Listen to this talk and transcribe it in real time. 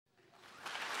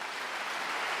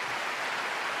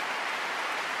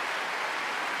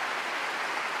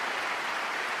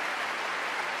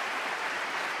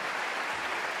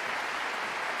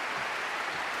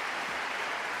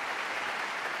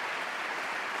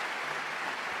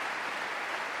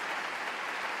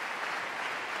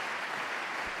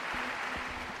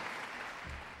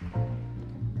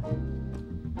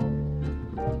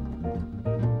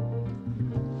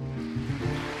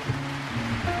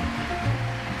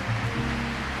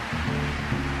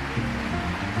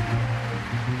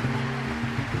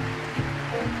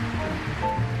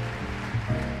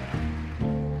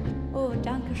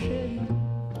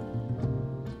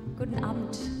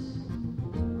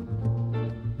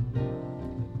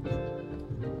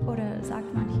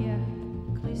sagt man hier,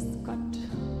 grüß Gott.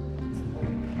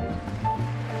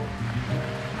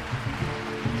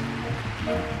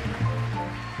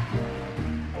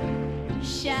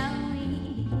 Shall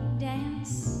we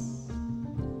dance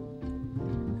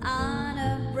on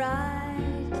a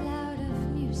bright cloud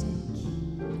of music?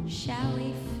 Shall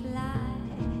we fly?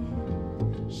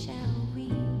 Shall we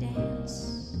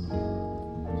dance?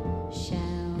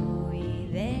 Shall we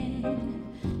then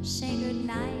say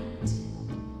goodnight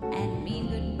and mean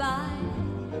goodbye?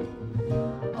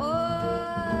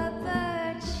 Or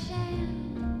perchance,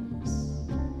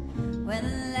 when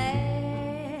the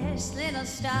last little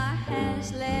star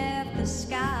has left the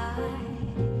sky,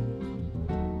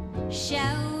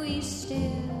 shall we still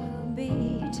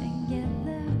be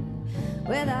together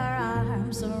with our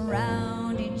arms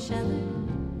around each other?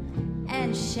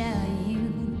 And shall you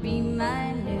be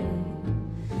my new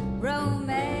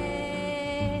romance,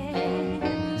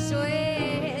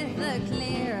 with a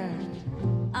clear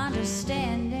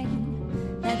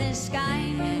understanding that this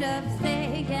kind of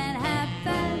thing can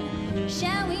happen?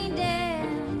 Shall we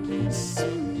dance,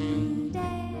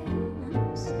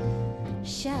 dance?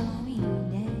 Shall we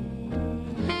dance?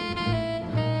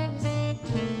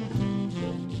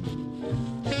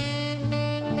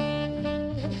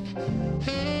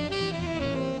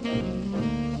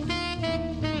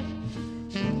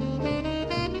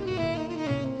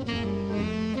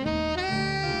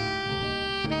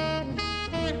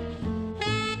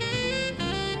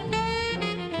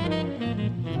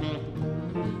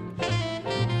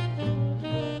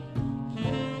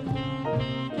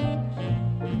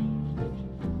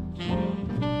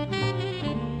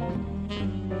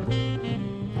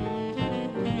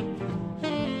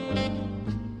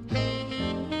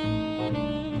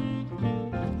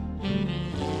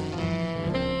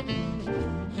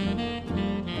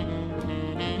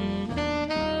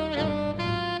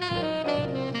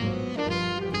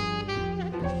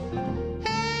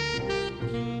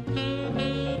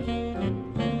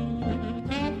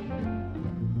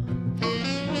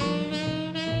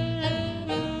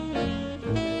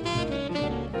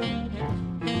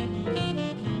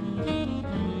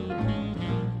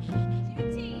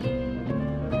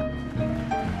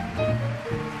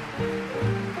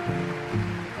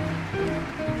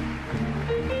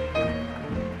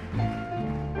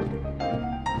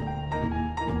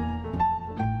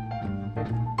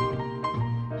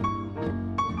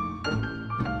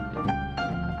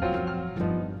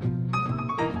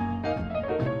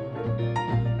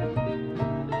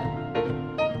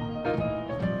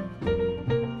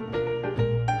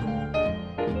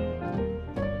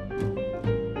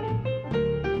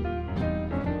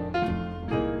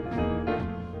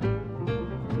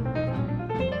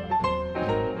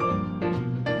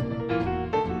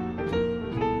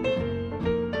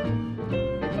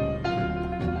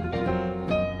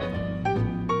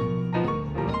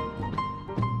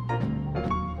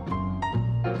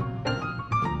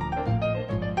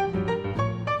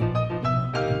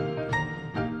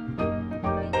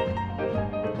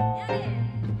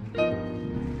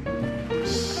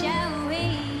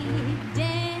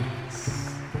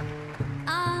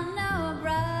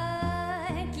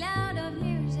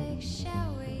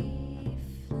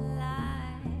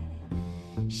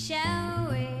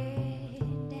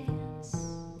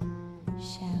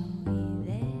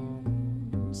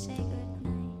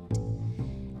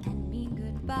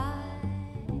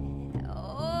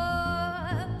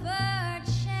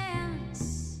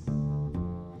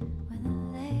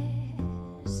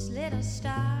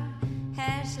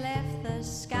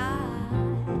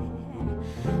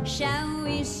 Shall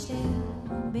we still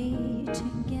be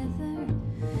together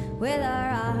with our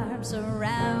arms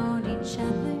around each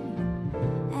other?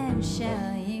 And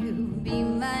shall you be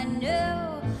my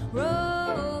new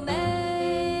romance,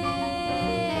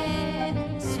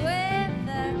 with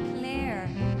a clear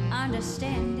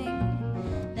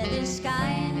understanding that this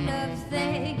kind of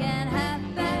thing can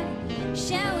happen?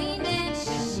 Shall we dance?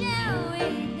 Shall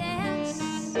we dance?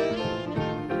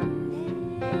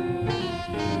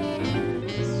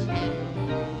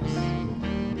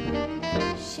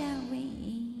 Shall we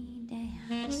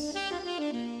dance?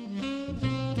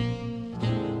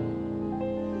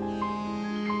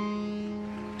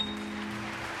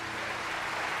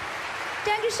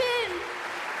 Dankeschön.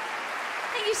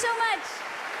 Thank you so much.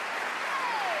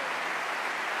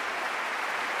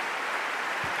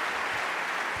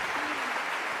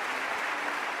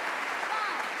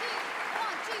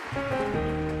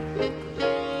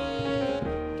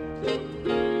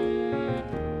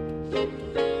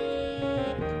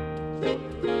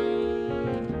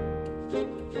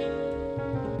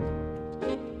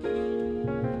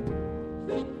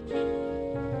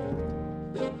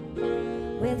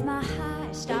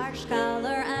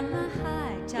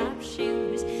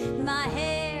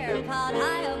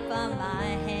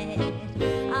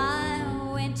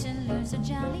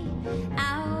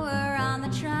 hour on the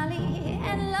trolley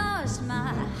and lost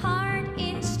my heart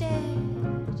instead.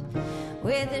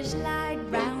 With his light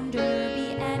brown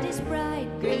derby and his bright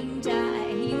green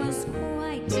tie, he was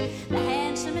quite the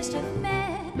handsomest of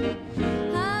men.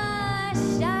 I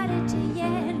started to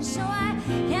yen, so I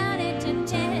counted to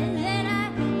 10, then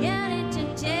I counted to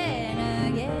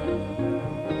 10 again.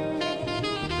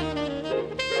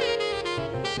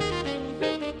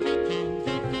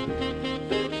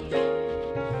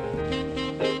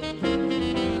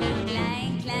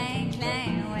 Clang, clang,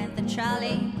 clang went the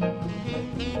trolley.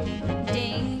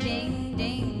 Ding, ding,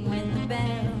 ding went the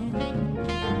bell.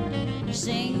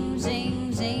 Zing,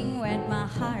 zing, zing went my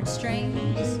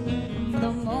heartstrings. For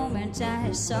the moment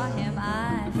I saw him,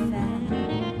 I fell.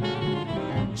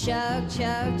 Chug,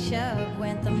 chug, chug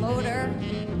went the motor.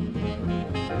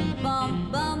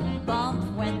 Bump, bump,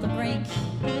 bump went the brake.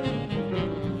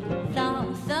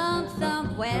 Thump, thump,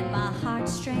 thump went my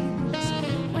heartstrings.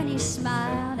 When he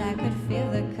smiled, I could feel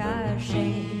the car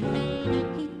shake.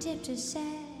 He tipped his hat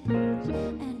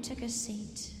and took a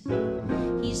seat.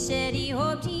 He said he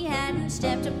hoped he hadn't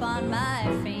stepped upon my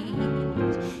feet.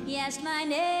 He asked my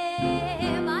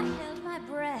name, I held my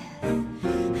breath.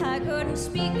 I couldn't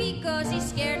speak because he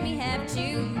scared me half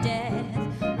to death.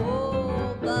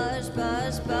 Oh, buzz,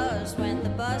 buzz, buzz went the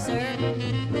buzzer.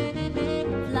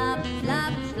 Flop,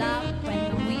 flop, flop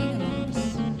went the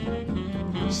wheels.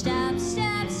 Stop,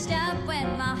 stop, stop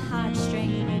went my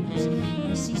heartstrings.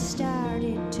 As he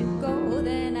started to go,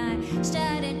 then I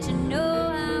started to know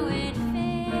how it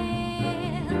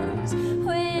feels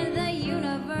when the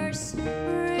universe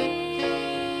reels.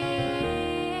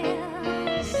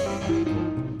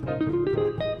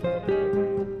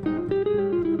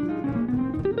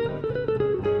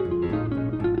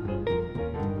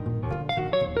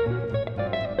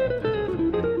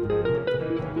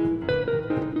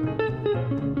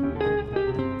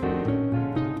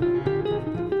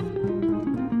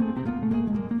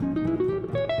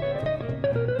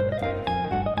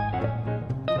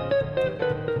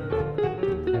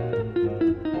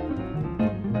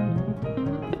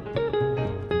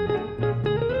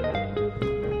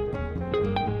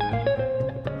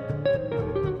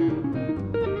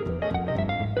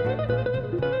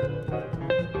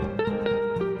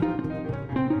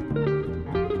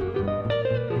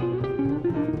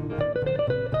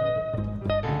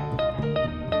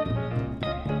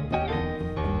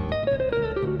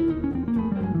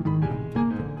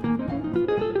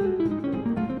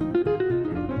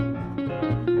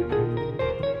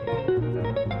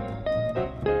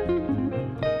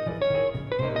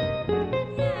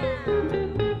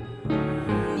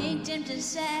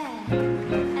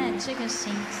 Took a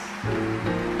seat.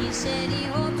 He said he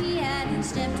hoped he hadn't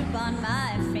stepped upon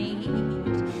my feet.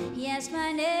 He asked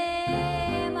my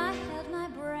name, I held my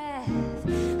breath.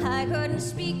 I couldn't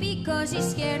speak because he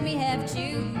scared me half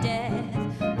to death.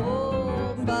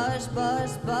 Oh, buzz,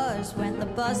 buzz, buzz went the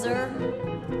buzzer.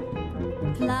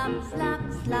 Flop,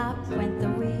 flop, flop went the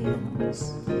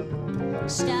wheels.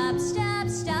 Stop, stop,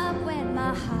 stop went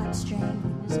my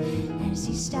heartstrings. As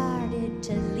he started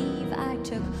to leave, I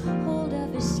took hold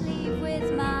of his sleeve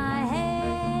with my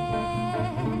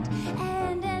hand,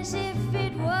 and as if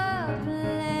it were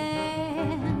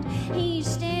planned, he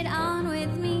stayed on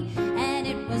with me, and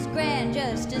it was grand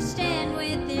just to stand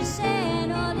with his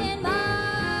hand holding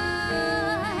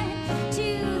mine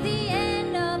to the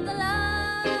end of the line.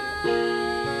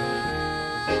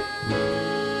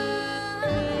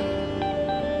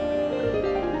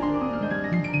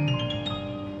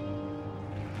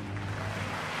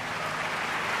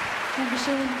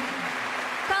 Dankeschön.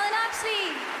 Colin Oxley.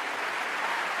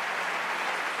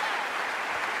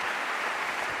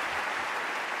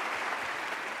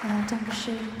 Ja,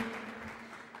 Dankeschön.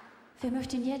 Wir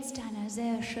möchten jetzt eine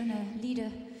sehr schöne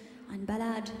Lieder, ein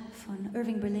Ballad von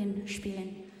Irving Berlin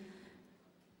spielen,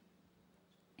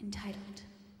 entitled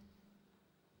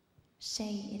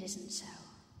Say It Isn't So.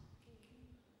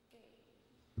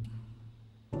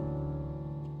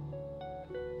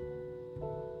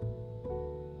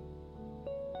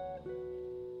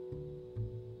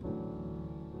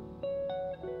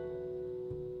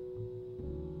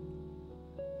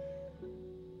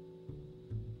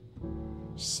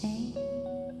 Say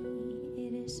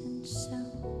it isn't so.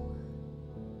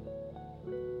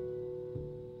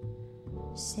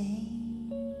 Say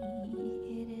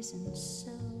it isn't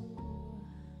so.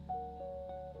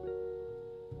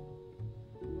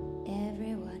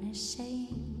 Everyone is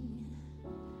saying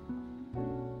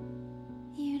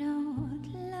you don't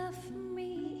love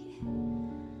me.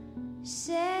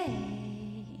 Say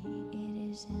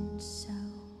it isn't so.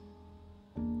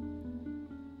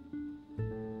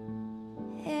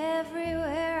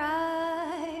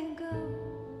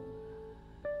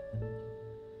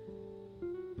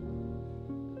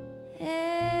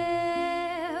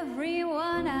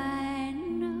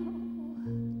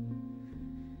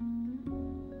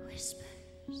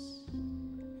 whispers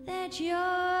that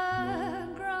you're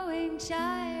growing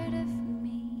tired of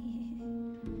me.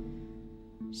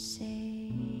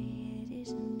 Say it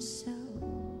isn't so.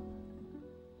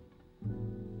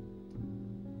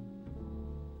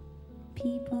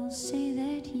 People say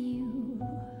that you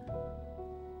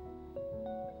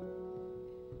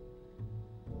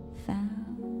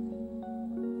found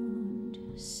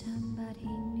somebody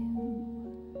new,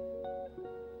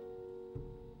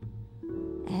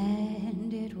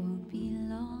 and it won't be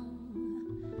long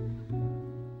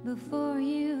before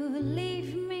you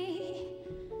leave me.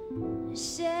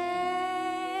 Say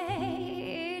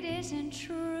it isn't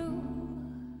true.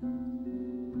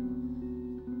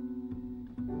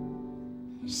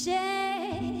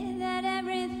 Say that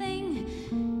everything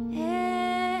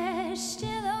is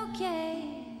still okay.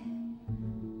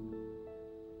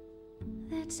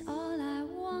 That's all I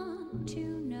want to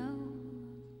know.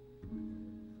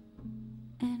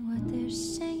 And what they're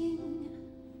saying,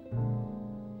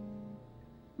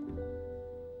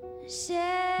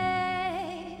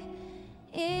 say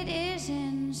it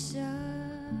isn't so.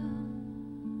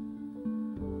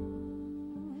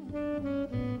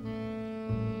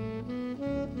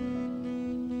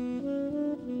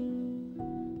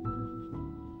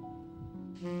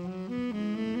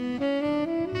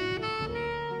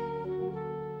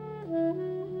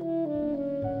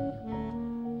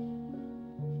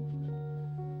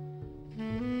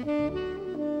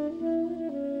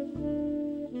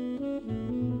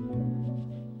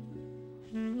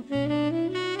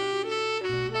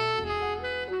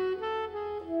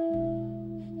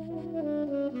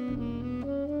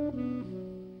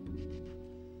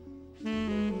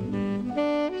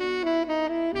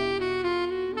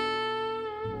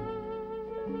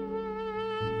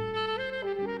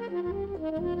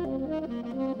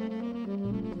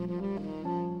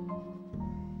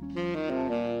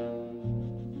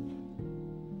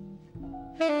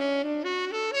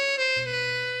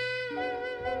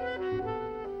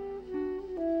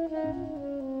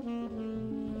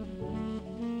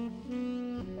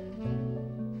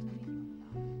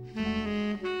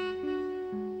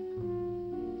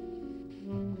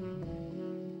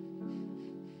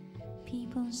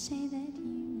 People say that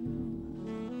you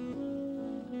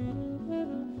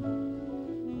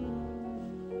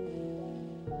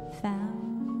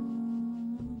found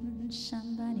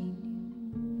somebody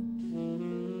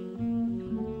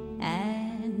new,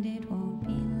 and it won't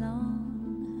be long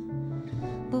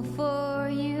before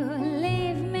you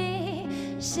leave me.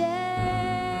 Say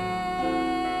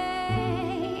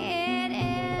it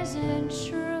isn't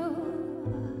true.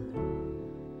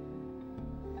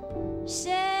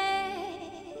 Say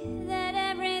that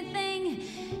everything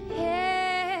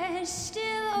is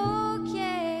still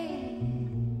okay.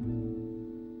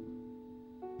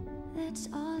 That's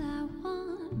all I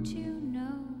want to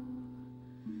know.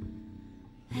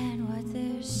 And what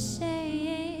they're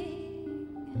saying,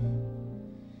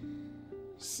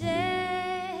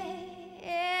 say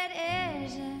it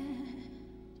isn't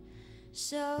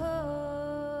so.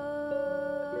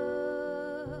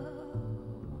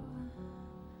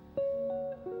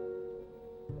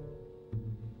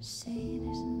 Say it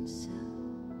isn't so.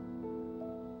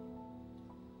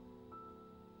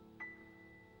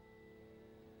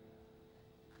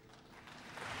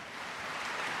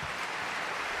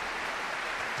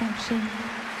 Dankeschön.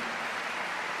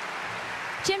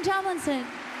 Jim Tomlinson.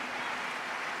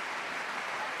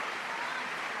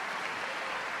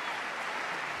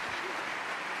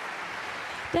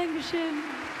 Dankeschön.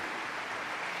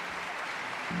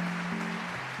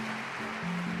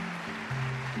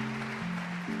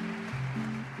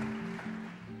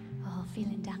 Oh,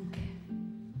 vielen Dank.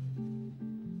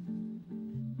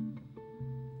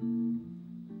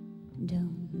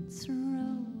 Don't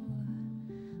throw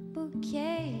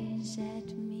bouquets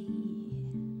at me.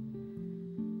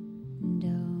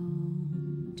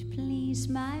 Don't please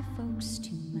my folks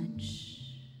too much.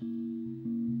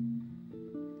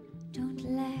 Don't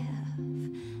laugh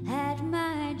at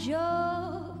my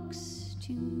jokes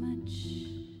too much.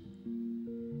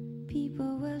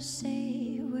 People will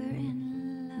say we're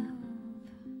in love.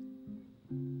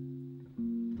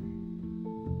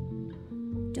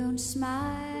 Don't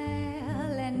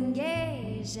smile and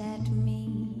gaze at me.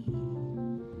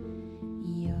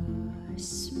 Your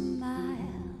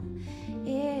smile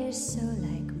is so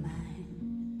like mine.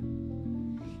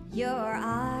 Your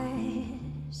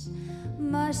eyes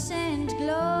mustn't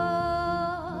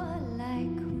glow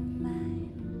like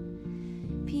mine.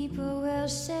 People will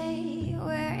say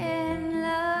we're in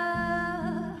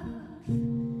love.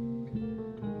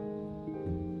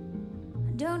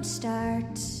 Don't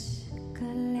start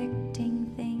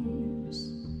collecting things.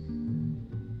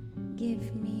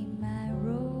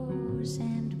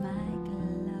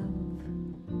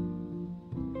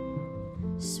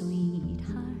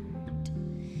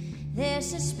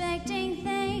 suspecting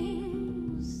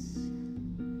things.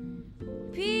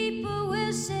 People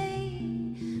will say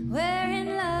we're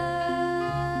in love.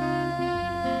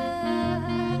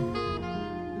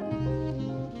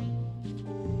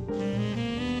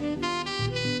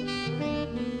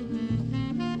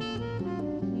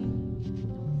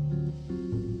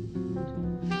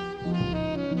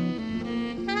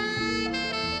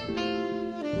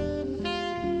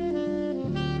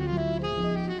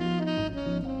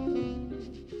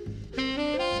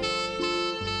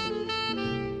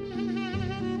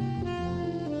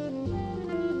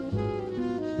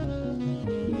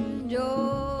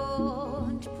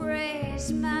 Don't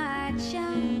praise my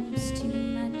charms too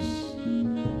much.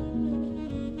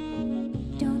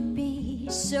 Don't be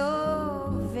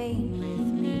so vain with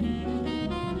me.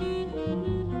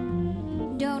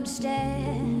 Don't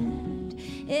stand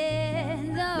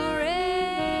in the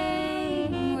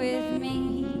rain with me.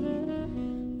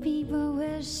 People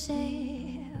will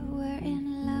say we're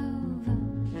in love.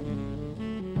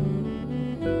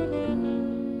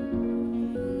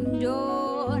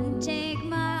 Don't take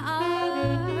my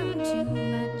arm too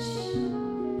much.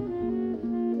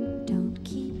 Don't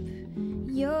keep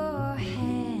your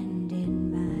hand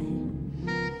in mine.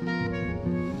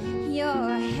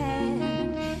 Your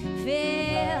hand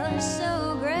feels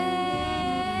so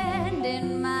grand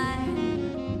in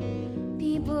mine.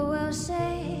 People will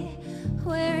say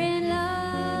we're in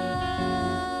love.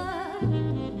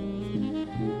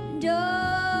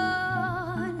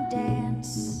 Don't dance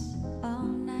all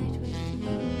night with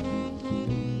me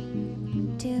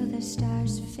till the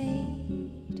stars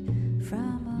fade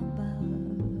from above.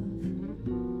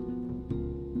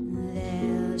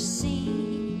 They'll see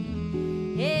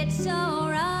it's all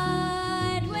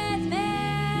right with me.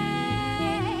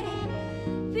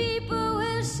 People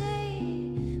will say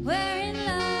we're in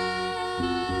love.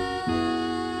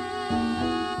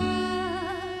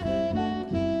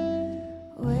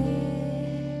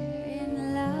 We're in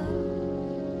love.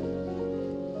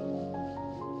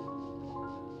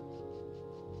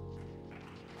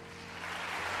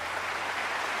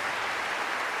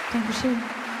 Dankeschön.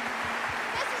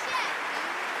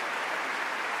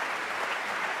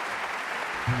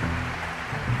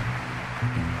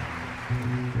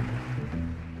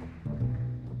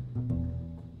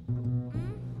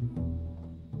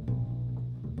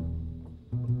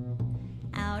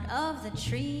 Out of the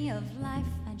tree of life,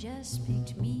 I just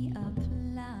picked me a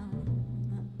plum.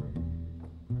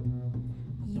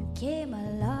 You came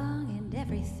along and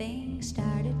everything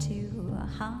started to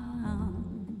hum.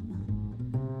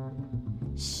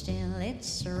 Still,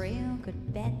 it's a real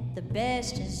good bet, the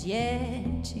best is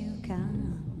yet to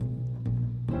come.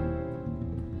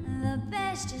 The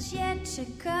best is yet to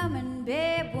come, and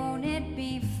babe, won't it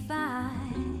be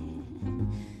fine?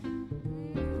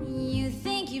 You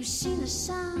think you've seen the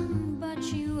sun, but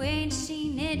you ain't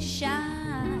seen it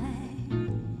shine.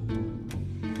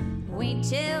 Wait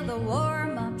till the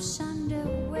warm-up's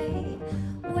underway.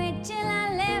 Wait till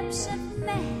our lips have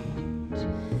met.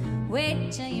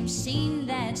 Wait till you've seen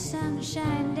that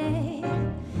sunshine day.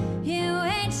 You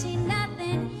ain't seen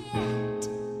nothing yet.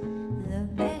 The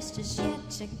best is yet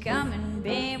to come, and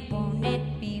babe, won't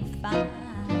it be fine?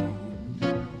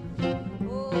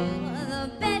 Oh, the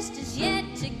best is yet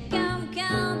to come.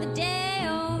 Come the day,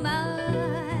 oh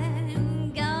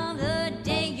mine. Come the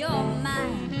day you're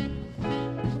mine.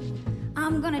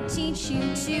 I'm gonna teach you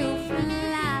to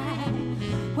fly.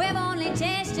 We've only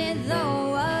tasted the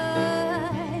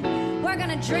wine. We're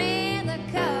gonna drain the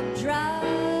cup dry.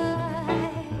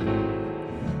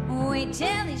 Wait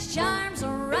till these charms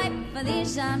are ripe for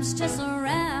these arms to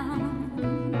surround.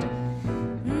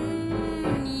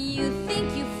 You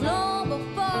think you flew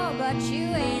before, but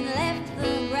you ain't left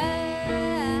the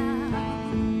ground.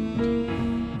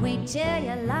 Wait till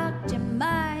you're locked in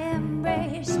my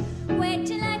embrace. Wait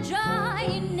till I draw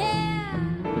you near.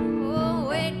 Oh,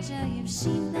 wait till you've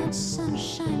seen that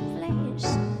sunshine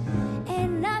place.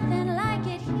 Ain't nothing like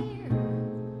it here.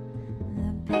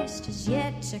 The best is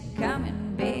yet to come,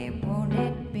 and babe, won't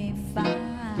it be fine?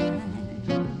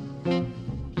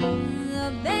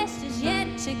 The best is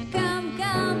yet to come.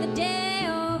 Come the day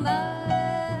you're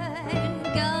mine.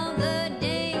 Come the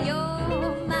day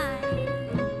you're mine.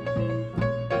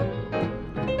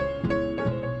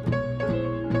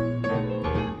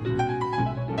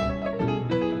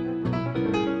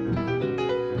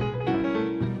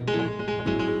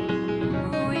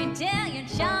 Wait till your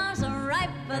charms are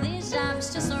ripe for these arms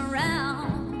to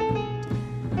surround.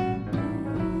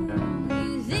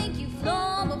 You think you've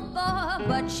flown before,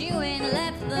 but you ain't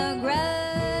left the ground.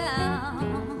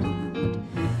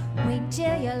 Wait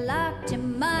till you're locked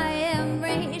in my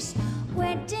embrace. Wait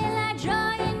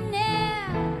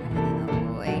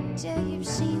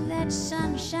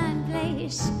sunshine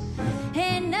place.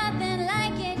 Ain't nothing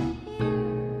like it here.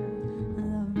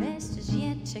 The best is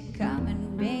yet to come,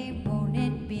 and babe, won't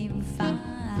it be fine?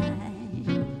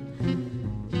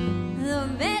 The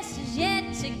best is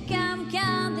yet to come,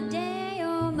 come the day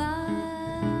you're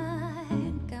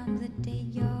mine, come the day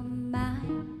you're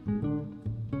mine.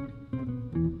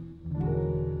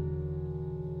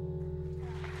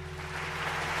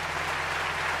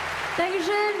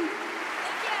 Dankeschön.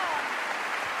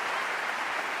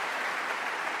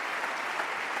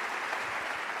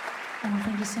 Oh,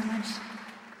 thank you so much.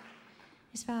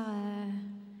 Es war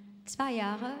 2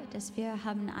 Jahre, dass wir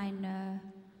haben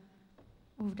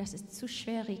das ist zu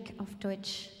schwierig auf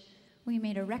Deutsch. We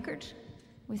made a record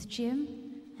with Jim,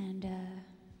 and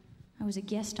I was a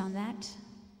guest on that.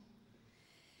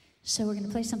 So we're going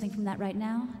to play something from that right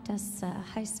now. Das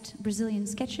heißt Brazilian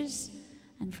Sketches,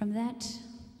 and from that,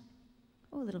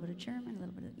 a little bit of German, a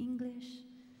little bit of English.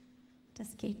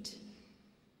 Das geht.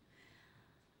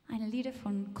 Eine Lieder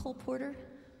von Cole Porter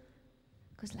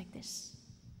goes like this.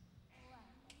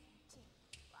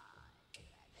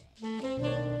 1, 2,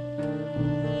 3.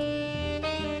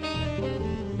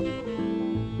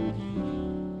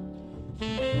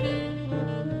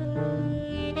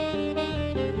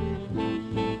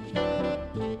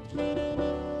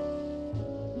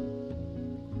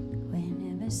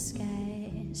 Whenever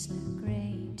skies look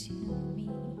gray to me,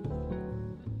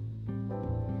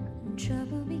 and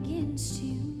trouble begins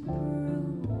to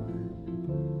brew,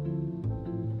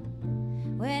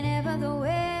 whenever the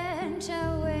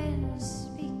winter winds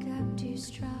become too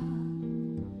strong,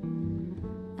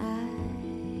 I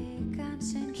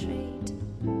concentrate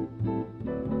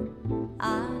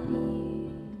on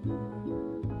you.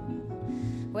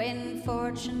 When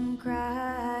fortune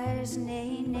cries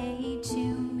nay, nay to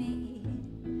me,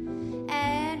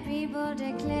 and people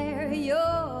declare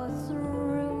you're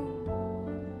through,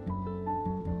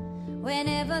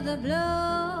 whenever the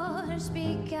blues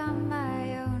become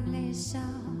my only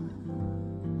song,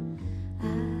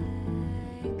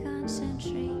 I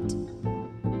concentrate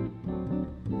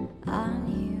on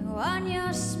you, on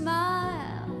your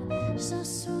smile, so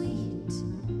sweet,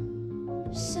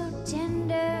 so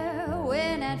tender.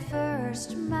 When at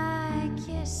first my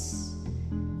kiss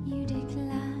you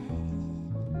decline,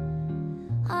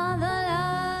 all the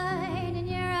light in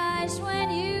your eyes when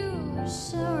you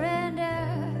surrender,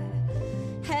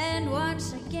 and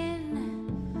once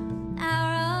again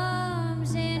our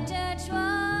arms intertwine.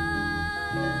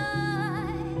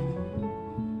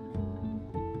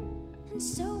 And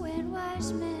so when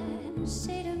wise men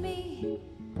say to me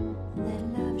that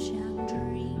love's young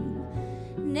dream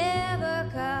never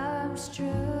comes true,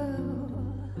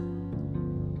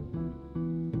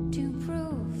 to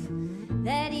prove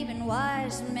that even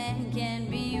wise men can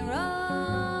be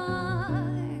wrong,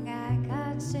 I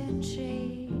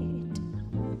concentrate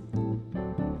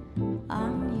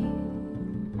on you.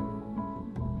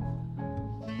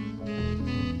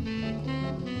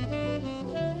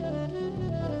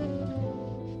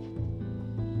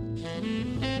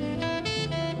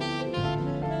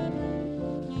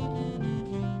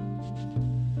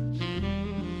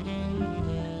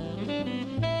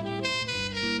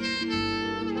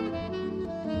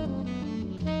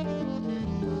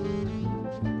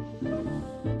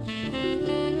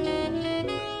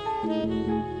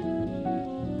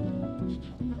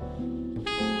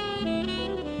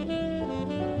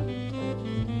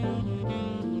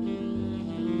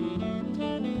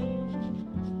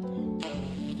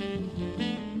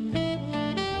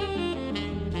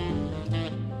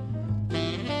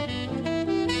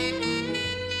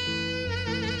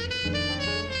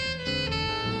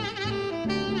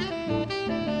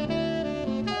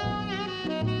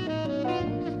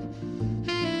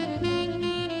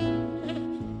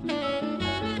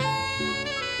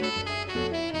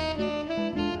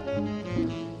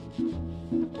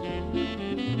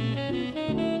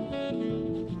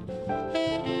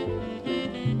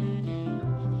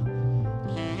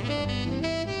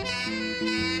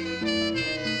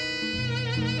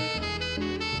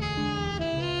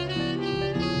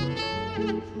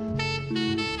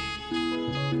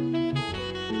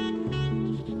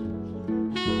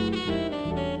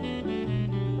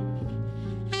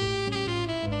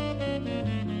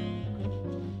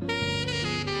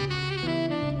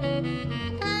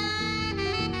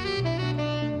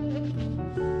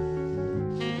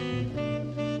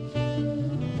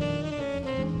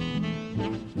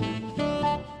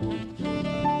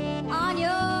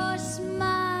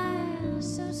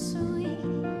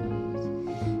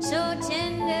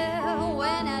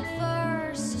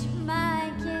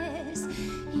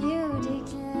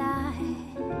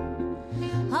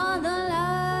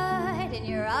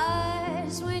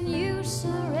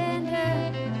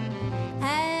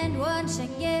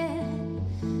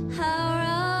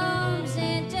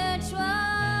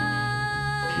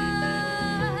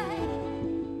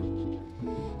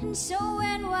 So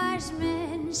when wise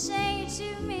men say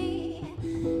to me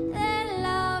that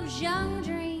love's young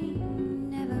dream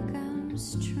never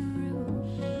comes true,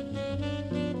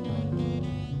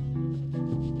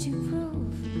 to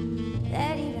prove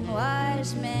that even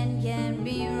wise men can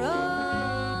be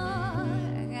wrong,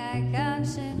 I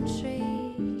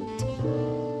concentrate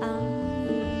on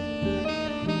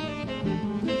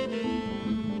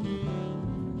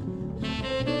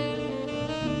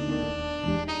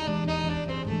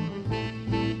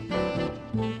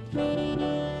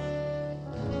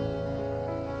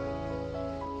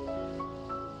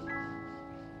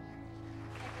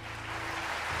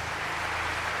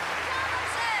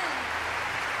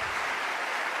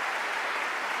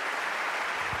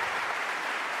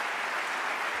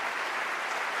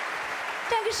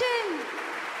Dankeschön.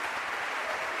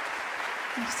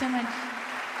 Thank you so much.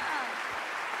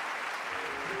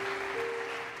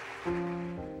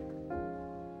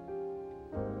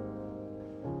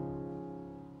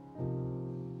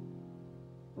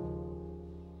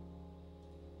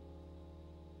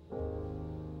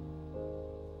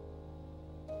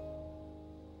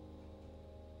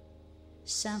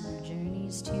 Summer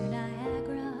journeys to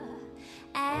Niagara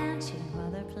and to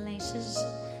other places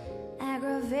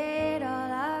aggravate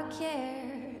all our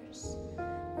cares.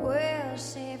 We'll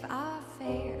save our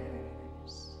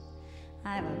fares.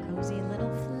 I've a cozy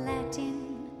little flat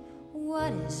in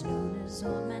what is known as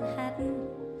Old Manhattan.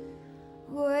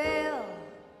 We'll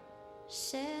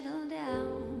settle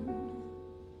down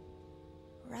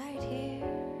right here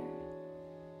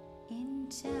in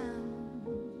town.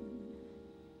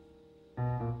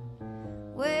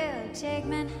 We'll take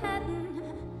Manhattan,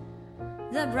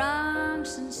 the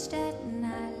Bronx and Staten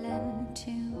Island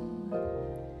too.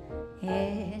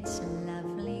 It's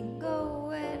lovely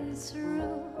going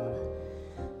through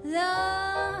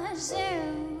the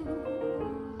zoo.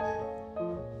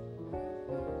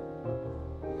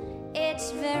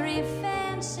 It's very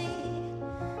fancy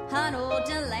on old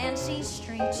Delancey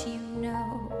Street, you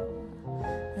know.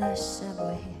 The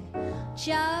subway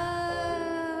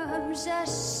charms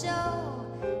us so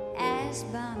as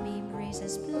balmy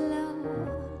breezes blow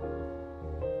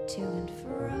to and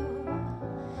fro.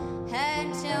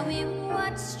 And tell me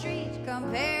what street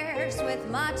compares with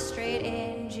Mott Street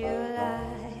in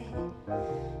July.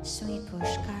 Sweet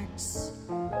push carts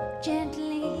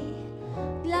gently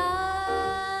gliding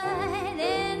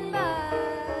by.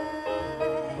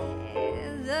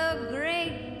 The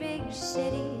great big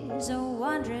city's a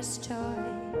wondrous toy,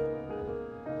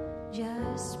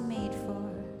 just made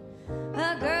for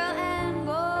a girl and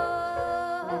boy.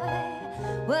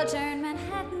 We'll turn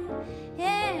Manhattan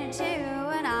into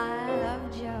an Isle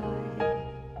of Joy.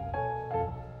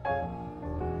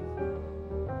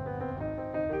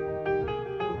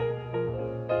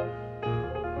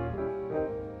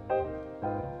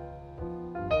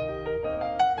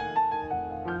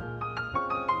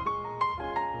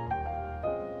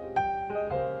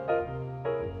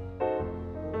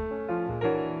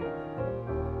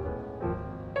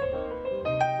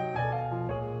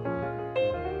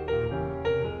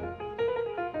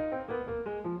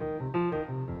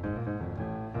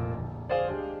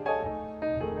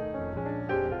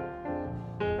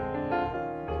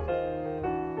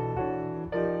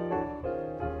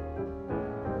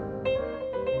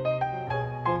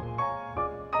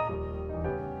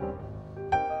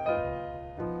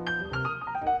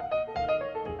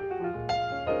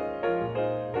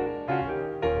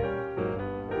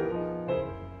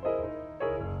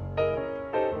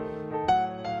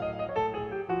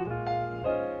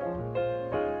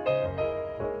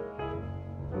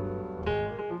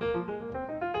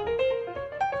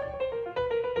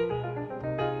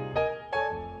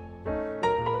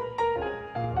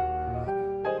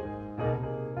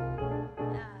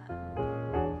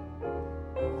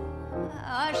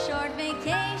 A short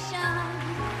vacation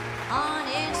on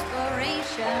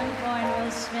Inspiration Point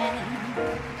we'll spend,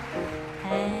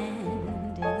 and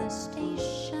in the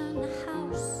station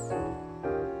house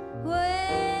we'll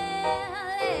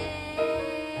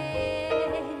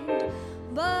end.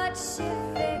 But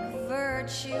civic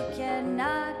virtue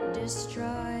cannot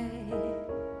destroy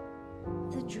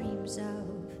the dreams of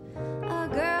a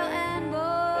girl and boy.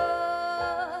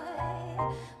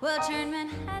 We'll turn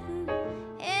Manhattan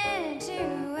into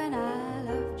an Isle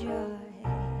of Joy.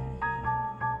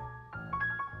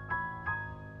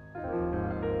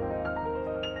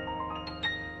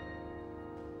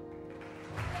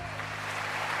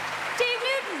 Dave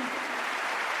Newton.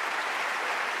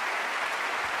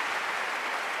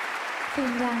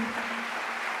 Vielen Dank.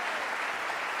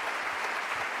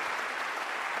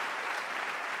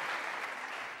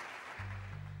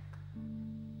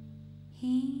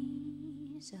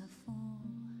 He's a fool,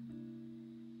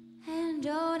 and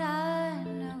don't I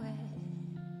know it?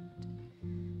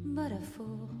 But a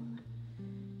fool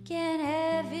can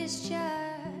have his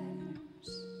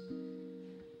charms.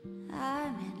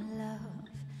 I'm in love,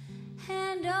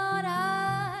 and don't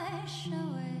I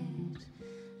show it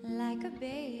like a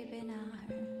babe in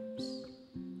arms?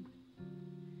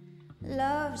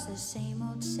 Love's the same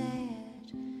old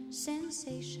sad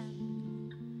sensation.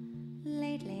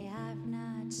 Lately I've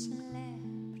not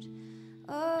slept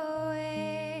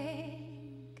awake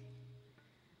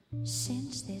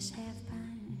since this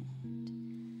half-pint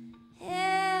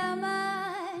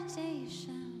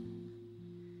imitation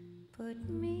put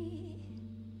me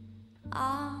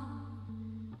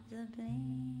on the blink.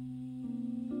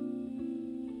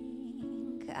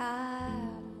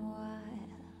 I'm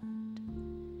wild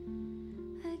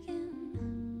again,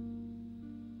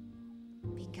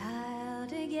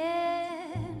 beguiled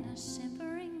again, a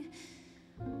simpering,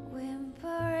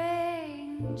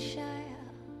 whimpering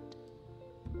child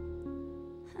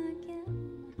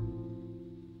again,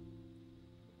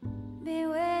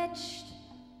 bewitched,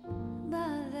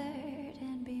 bothered,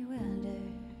 and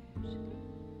bewildered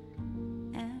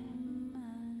am I.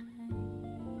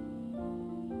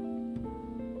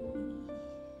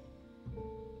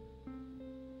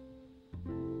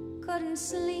 Couldn't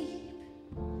sleep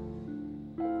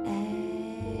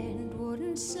and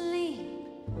wouldn't sleep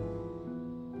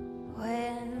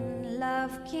when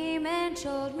love came and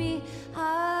told me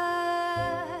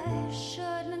I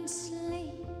shouldn't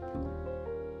sleep.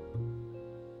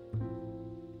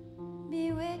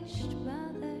 Bewitched,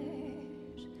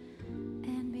 bothered,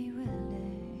 and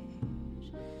bewildered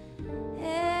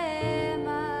am I.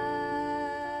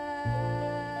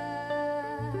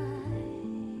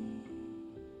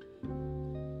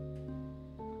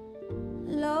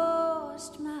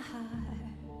 Lost my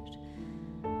heart,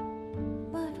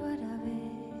 but what of it?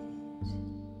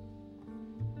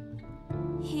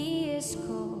 He is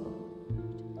cold,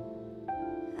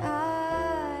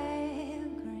 I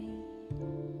agree.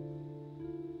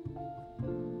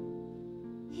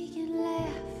 He can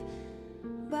laugh,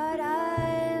 but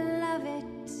I love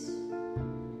it,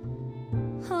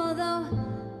 although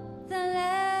the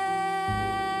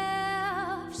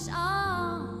laugh's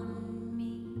on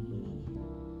me.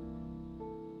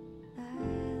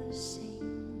 I'll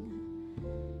sing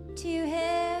to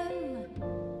him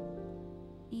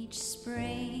each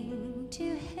spring,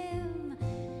 to him,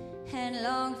 and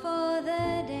long for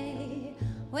the day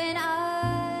when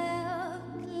I'll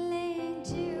cling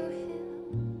to him.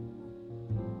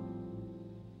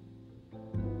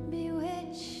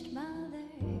 Bewitched,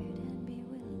 bothered, and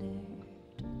bewildered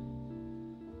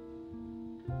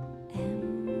am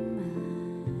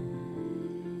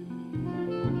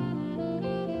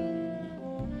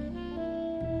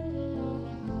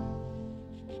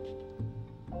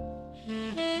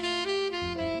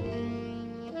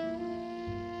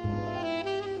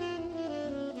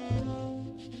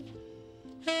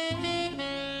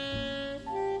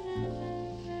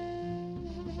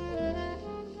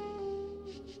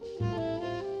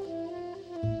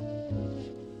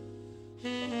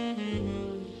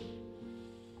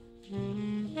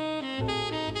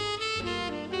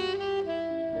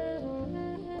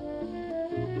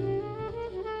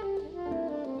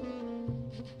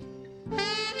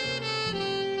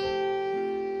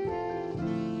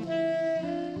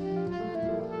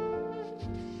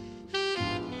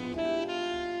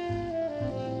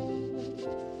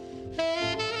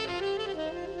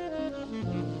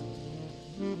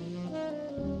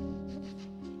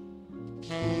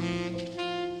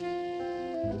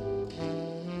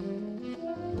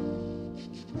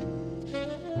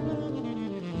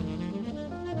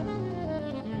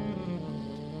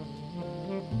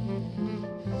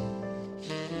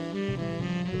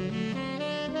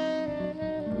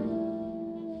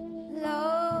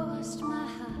lost my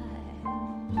heart,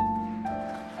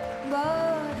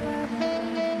 but what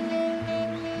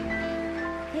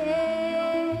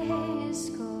is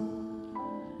cold,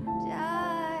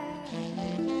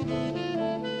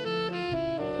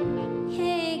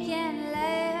 he can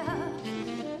laugh,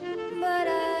 but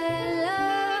I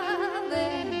love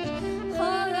it,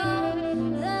 although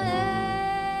the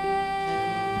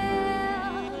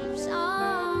laugh's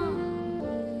on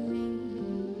me.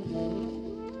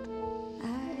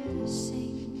 I'll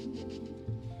sing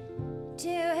to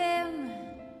him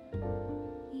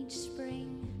each spring,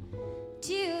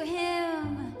 to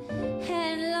him,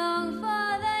 and long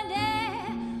for the day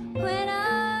when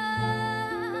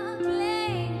I'll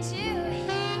cling to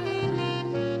him.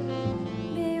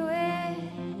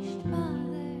 Bewitched,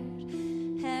 bothered,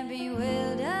 and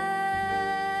bewildered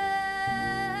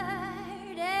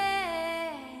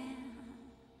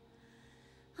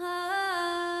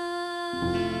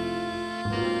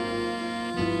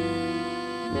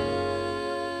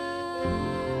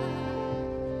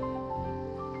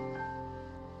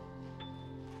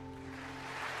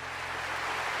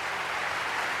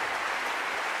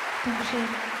Dankeschön.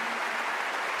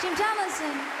 Jim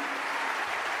Tomlinson.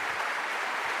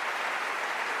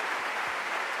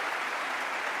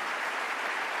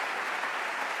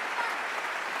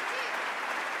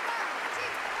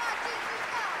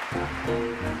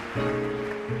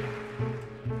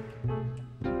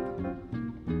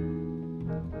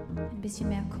 Ein bisschen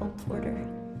mehr Cole Porter.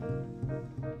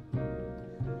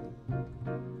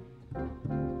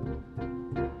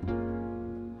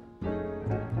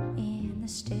 In the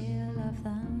still of the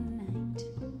night,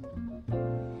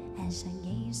 as I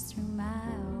gaze through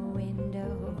my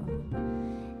window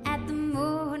at the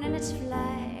moon and its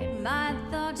flight, my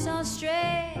thoughts all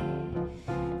stray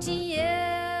to you.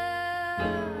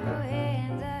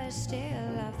 In the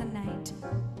still of the night,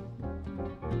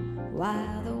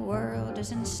 while the world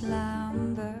is in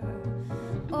slumber,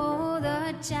 oh,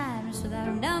 the times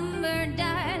without number,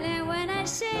 darling, when I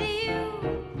say to you,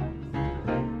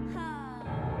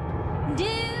 do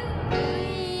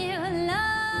you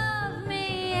love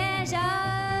me as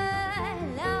I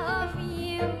love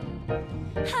you?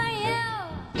 Are you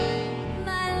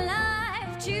my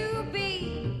life to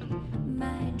be,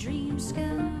 my dreams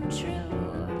come true?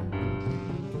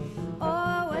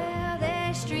 Or will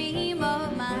this dream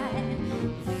of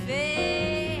mine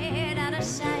fade out of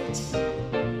sight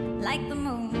like the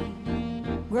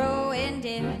moon growing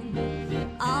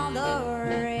dim on the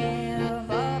rim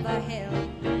of a hill?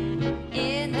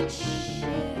 In the chill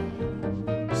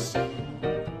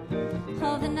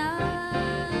of the night.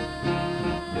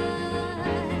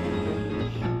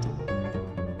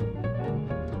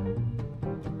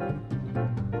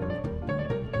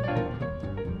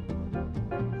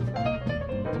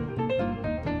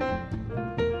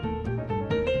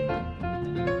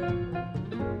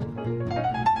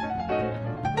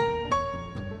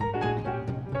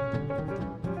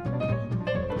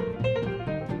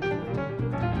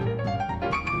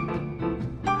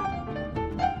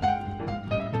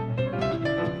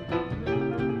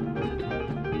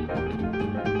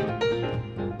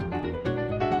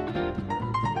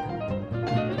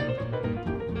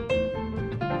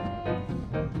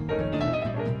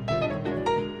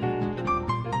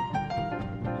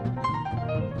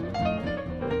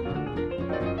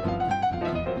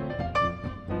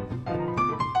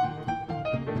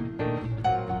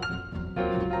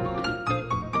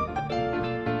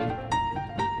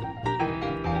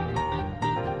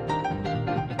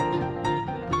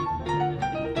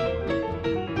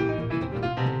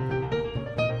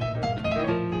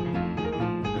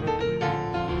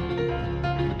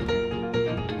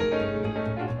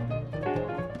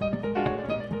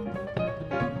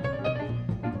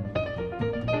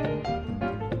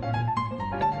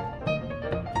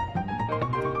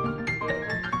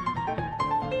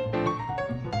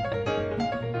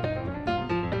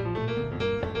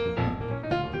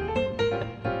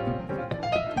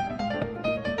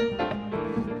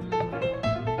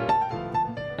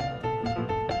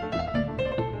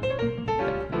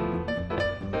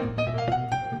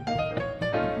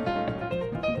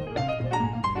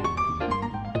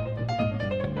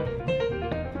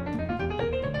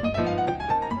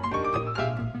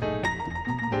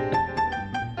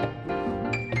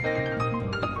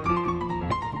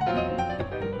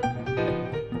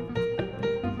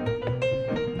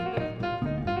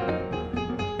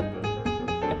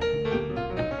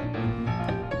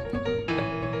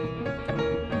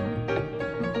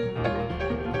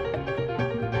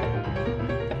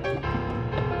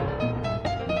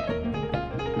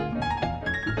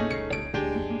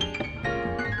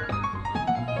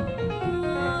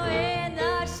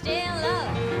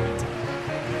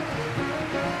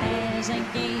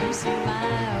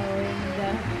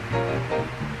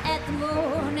 At the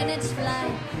moon in its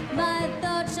flight, my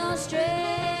thoughts all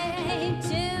stray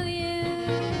to you.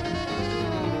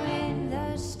 In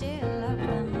the still of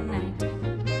the night,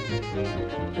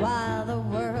 while the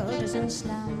world is in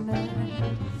slumber,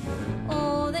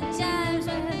 oh, the times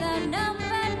without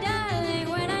number, darling,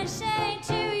 when I say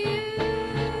to you,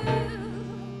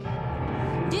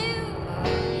 do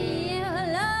you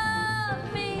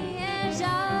love me as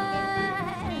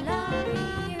I love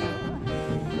you?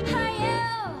 Are you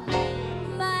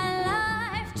my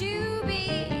life to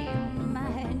be,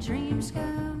 my dreams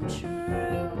come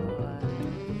true?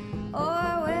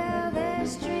 Or will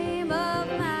this dream of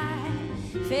mine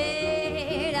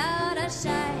fade out of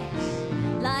sight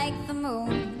like the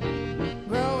moon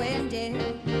growing dim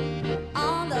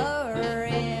on the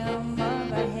rim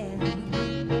of a hill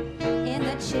in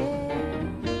the chill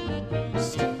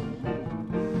still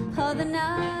of the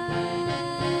night?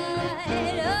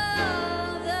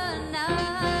 Of the night,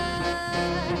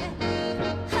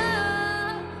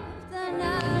 of the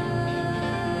night.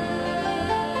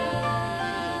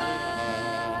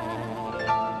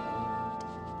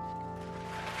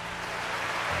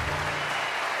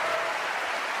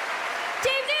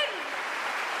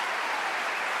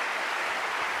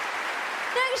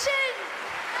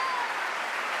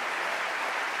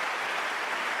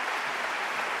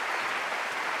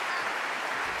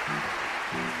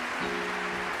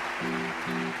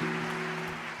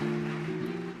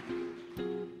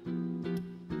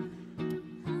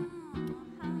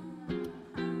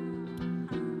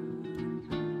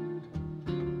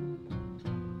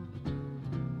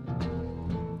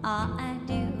 All I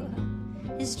do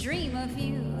is dream of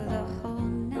you the whole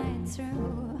night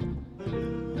through.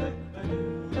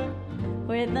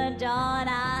 With the dawn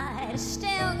I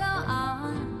still go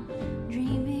on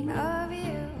dreaming of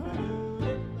you.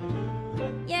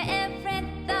 You're every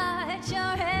thought,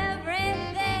 you're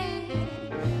everything,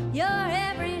 you're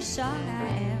every song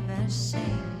I ever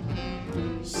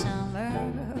sing.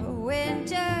 Summer,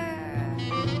 winter,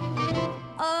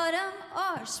 autumn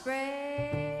or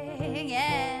spring,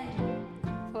 and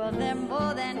for they're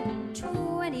more than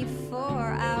 24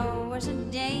 hours a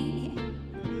day.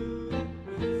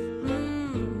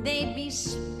 They'd be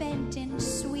spent in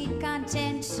sweet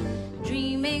content,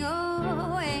 dreaming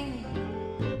away.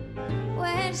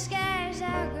 When skies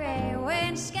are gray,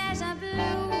 when skies are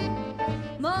blue,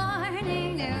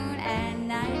 morning, noon, and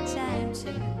nighttime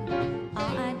too.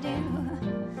 All I do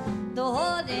the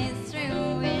whole day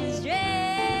through is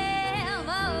dream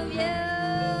of you.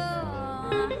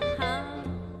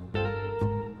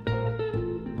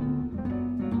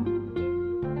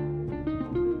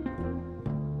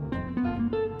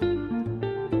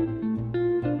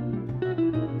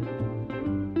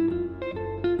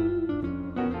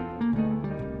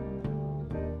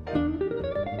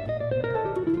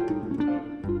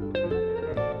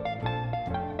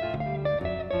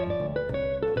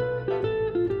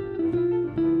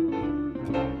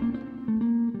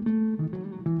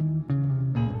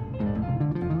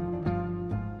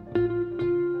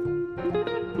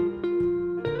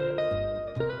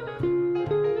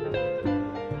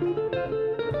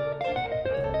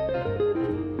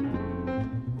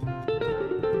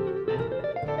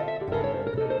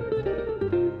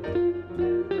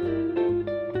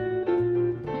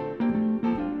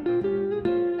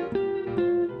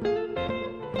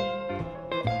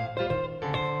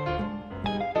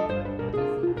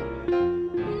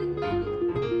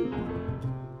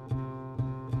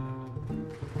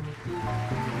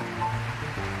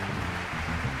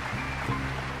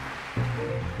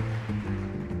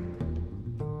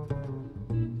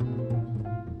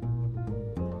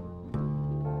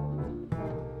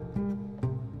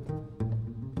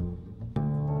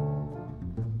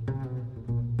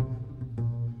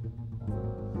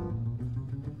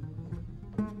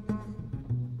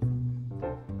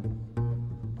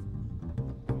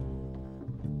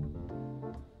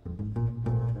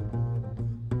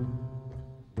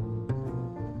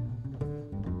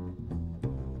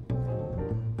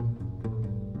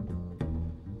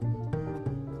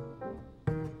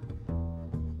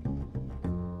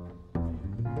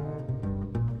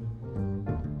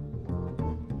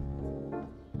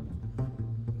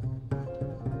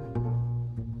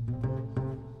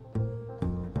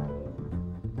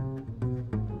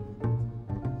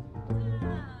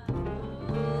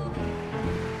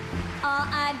 All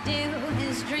I do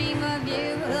is dream of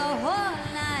you the whole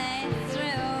night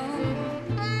through.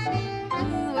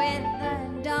 With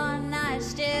the dawn I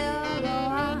still go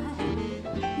on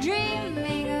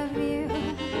dreaming of you.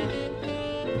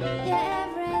 You're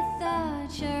every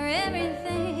thought, you're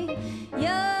everything,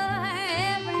 you're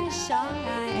every song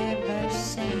I ever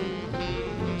sing.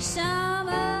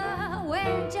 Summer,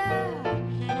 winter,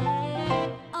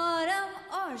 autumn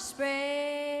or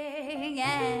spring,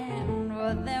 and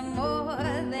with them more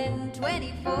than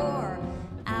 24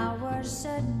 hours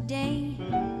a day,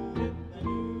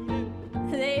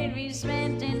 they'd be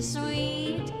spent in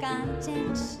sweet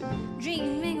contents,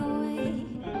 dreaming away.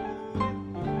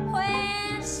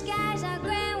 When skies are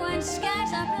gray, when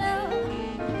skies are blue,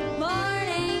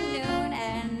 morning, noon,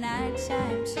 and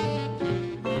nighttime too.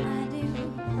 All I do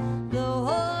the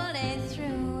whole day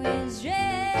through is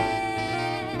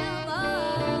dream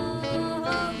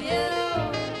of you.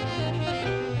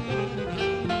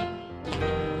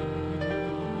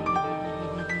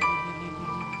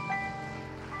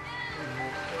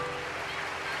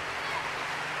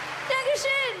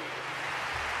 Dankeschön.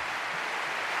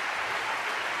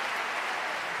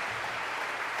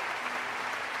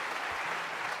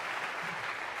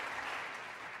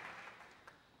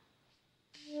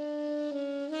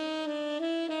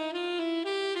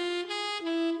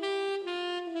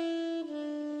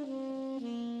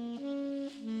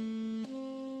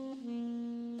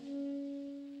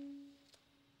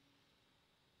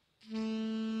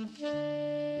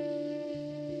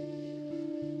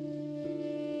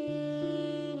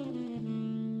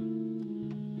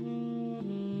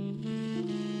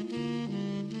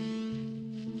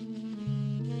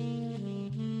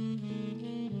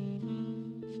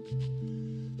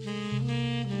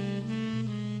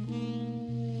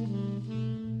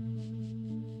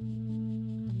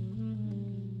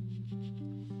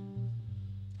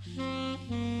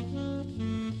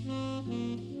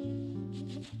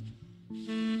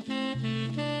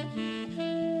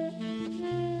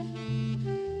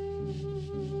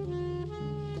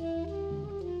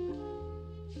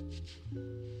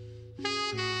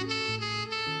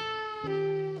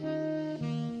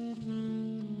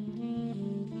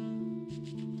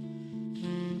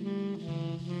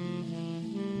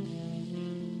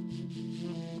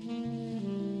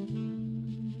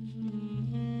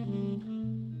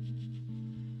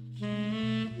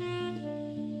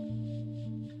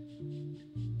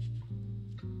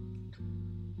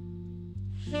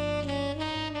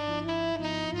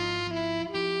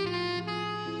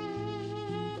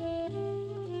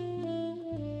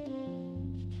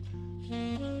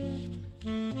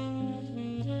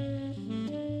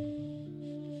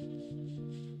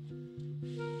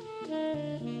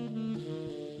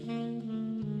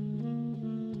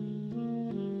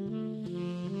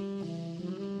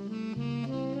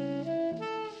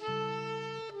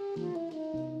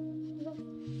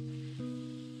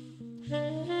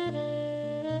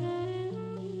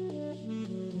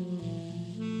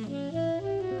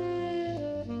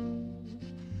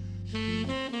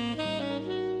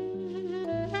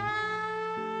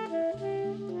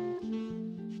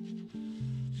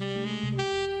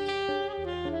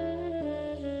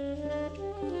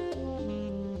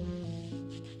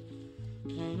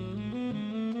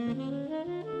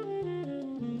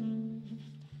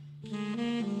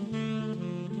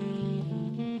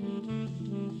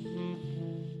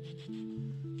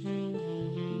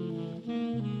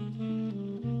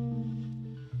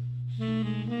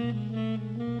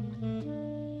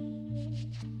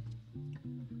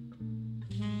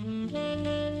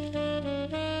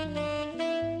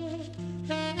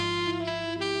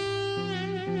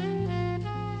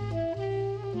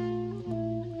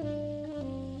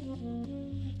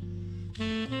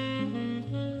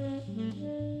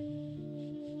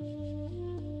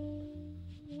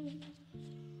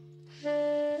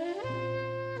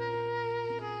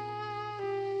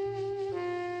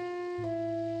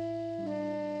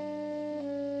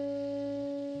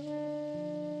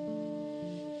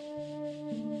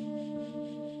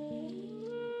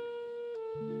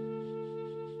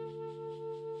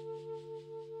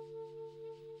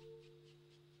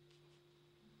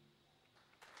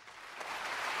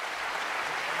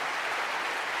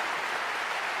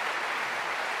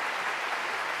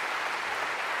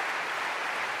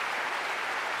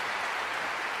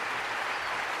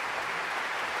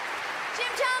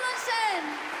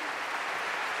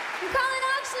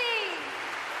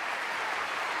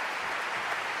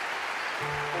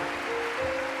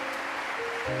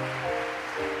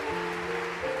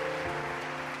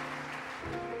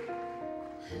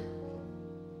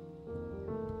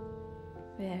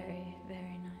 Very,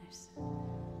 very nice.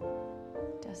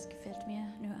 Das gefällt mir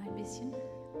nur ein bisschen.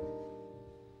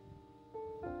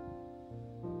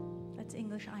 That's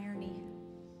English irony.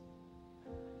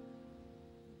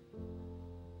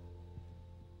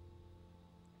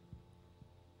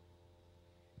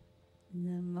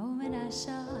 The moment I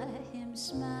saw him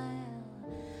smile,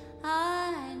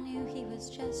 I knew he was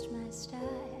just my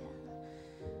style.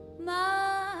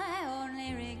 My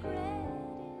only regret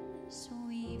is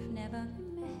we've never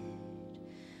met,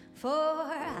 for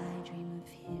I dream of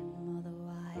him all the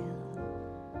while.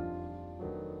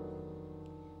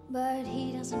 But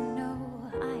he doesn't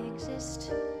know I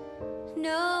exist,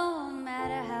 no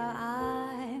matter how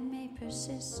I may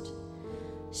persist.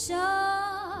 So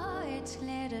it's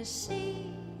clear to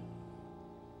see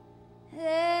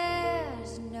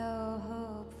there's no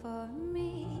hope for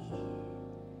me.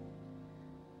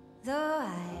 Though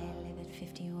I live at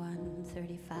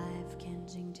 5135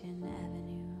 Kensington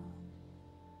Avenue,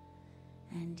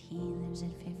 and he lives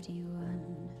at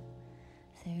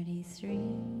 5133.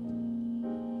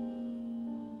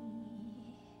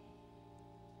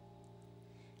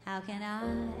 How can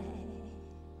I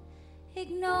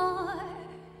ignore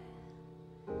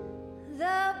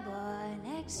the boy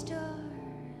next door?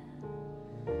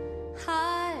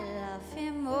 I love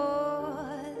him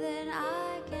more than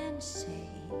I can say.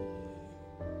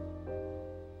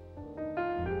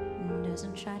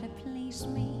 Doesn't try to please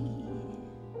me,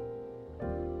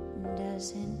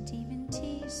 doesn't even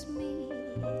tease me,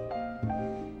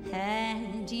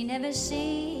 and he never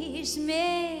sees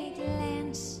me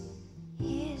glance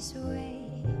his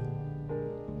way.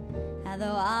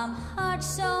 Although I'm heart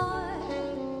sore,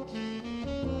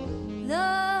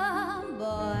 the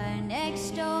boy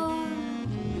next door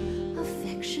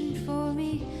affection for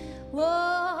me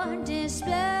won't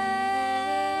display.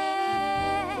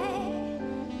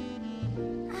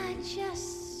 I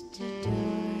just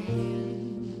adore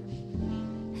him,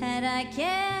 and I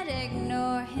can't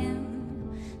ignore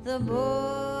him, the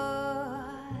boy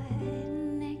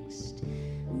next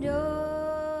door.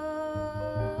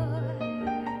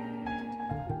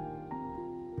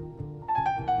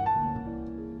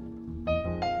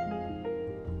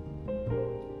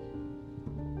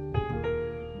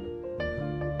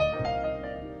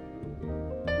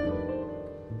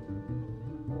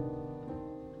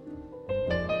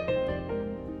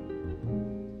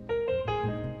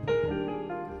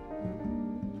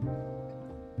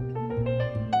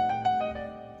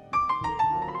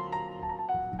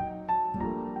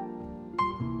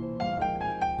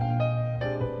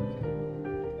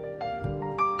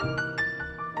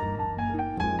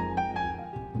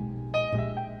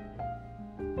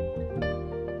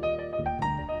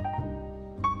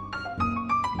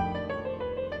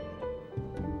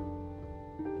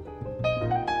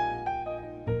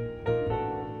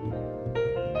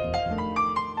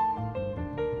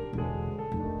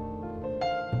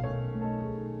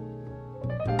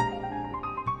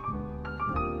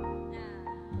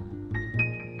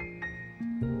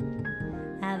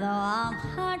 Although I'm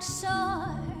heart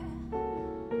sore,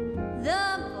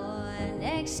 the boy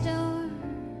next door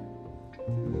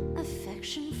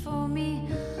affection for me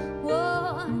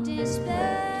won't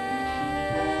despair.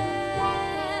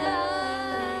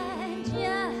 I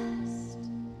just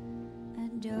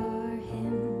adore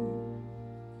him,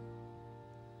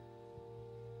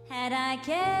 and I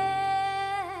can't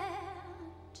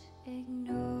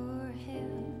ignore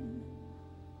him,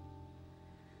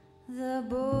 the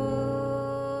boy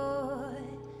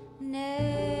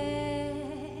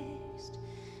next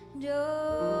door.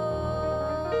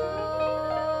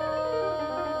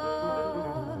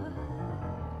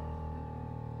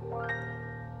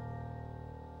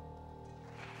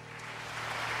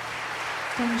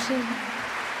 Dankeschön.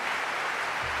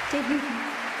 Thank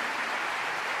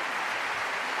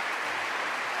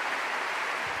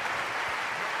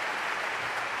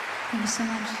you so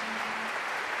much.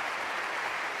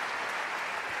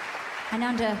 And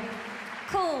on to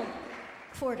Cole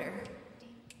Porter.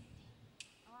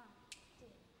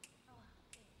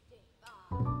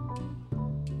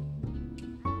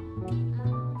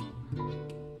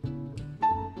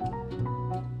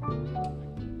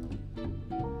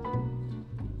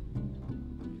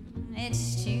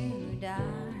 It's too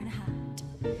darn hot.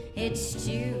 It's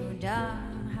too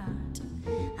darn hot.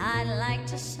 I'd like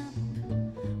to sup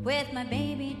with my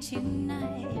baby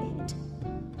tonight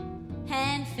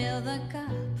and fill the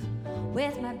cup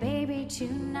with my baby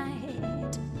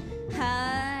tonight.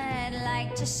 I'd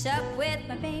like to sup with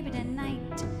my baby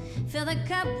tonight, fill the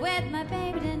cup with my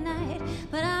baby tonight.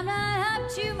 But I'm not up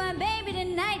to my baby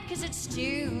tonight, 'cause it's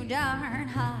too darn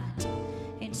hot.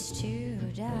 It's too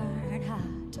darn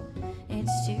hot.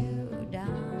 It's too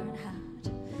darn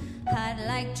hot. I'd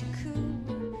like to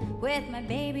cool with my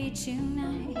baby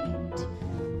tonight,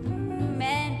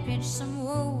 and pitch some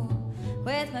wool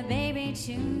with my baby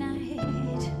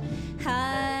tonight.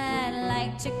 I'd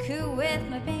like to coo with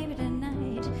my baby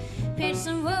tonight, pitch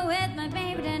some wool with my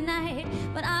baby tonight.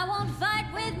 But I won't fight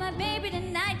with my baby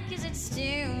tonight, 'cause it's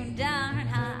too darn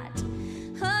hot.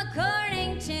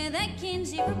 According to the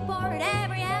Kinsey report,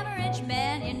 every average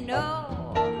man you know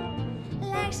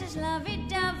likes his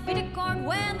lovey-dovey to court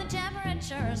when the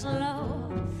temperature's low.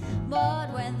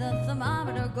 But when the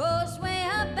thermometer goes way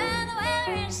up and the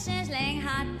weather is sizzling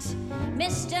hot,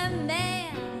 Mr.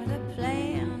 Man with a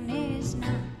plan is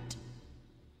not.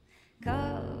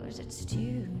 'Cause it's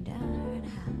too darn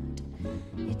hot.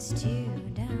 It's too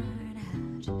darn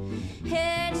hot.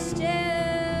 It's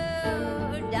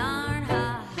too darn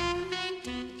hot.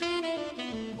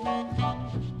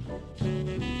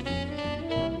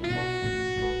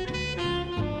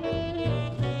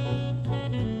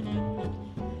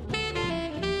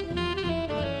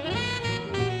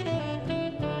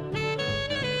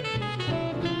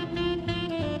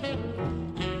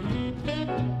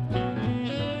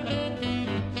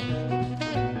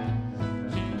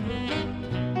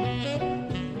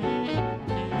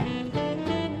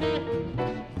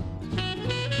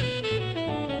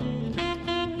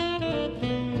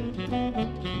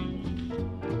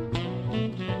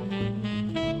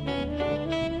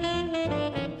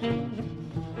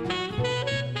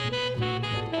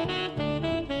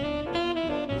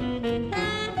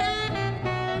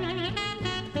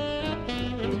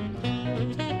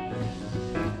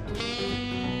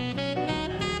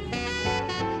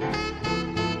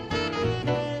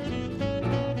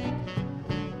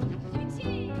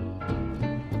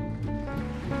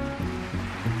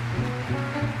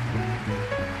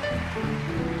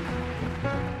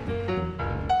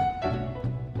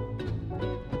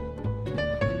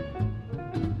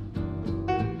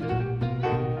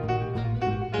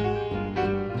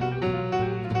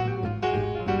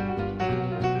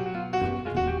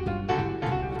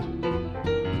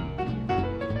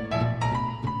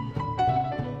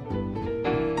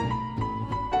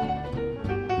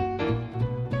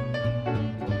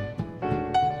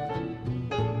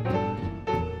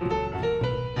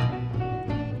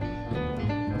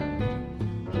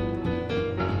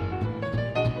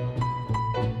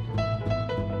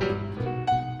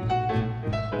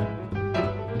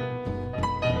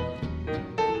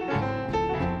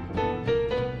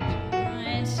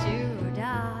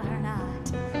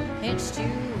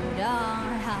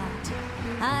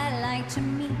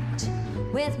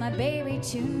 With my baby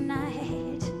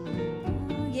tonight,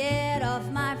 get off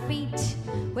my feet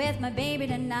with my baby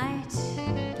tonight.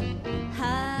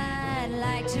 I'd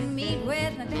like to meet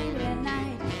with my baby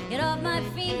tonight, get off my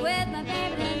feet with my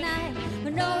baby tonight.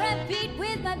 But no repeat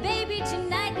with my baby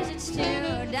tonight, 'cause it's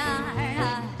too darn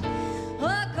hot.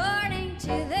 According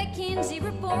to the Kinsey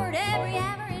report, every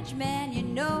average man you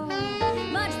know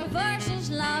much prefers his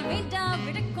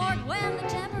lovey-dovey to court when the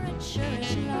temperature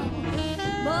is low.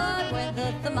 But when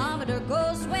the thermometer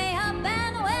goes way up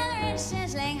and the weather is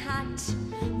sizzling hot,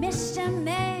 Mr.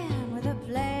 Man with a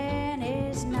plan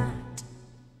is not.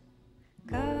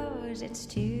 'Cause it's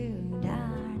too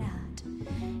darn hot.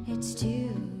 It's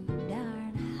too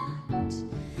darn hot.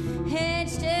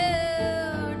 It's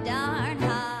too darn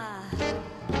hot.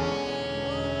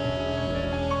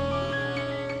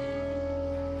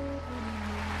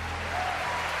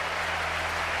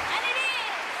 And it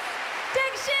is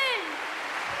Dankeschön.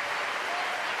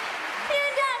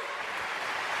 Vielen Dank.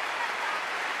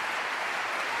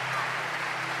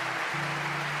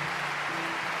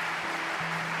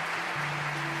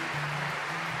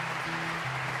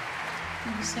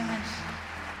 you so much.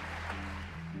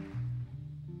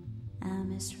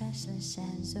 I'm as restless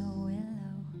as a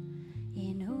willow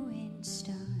in a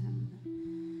windstorm.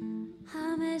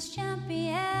 I'm as jumpy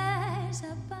as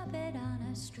a puppet on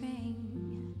a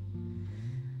string.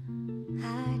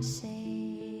 I'd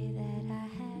say that I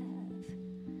have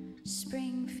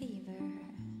spring fever,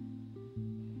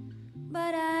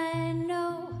 but I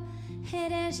know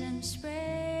it isn't spring.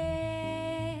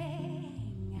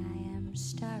 I am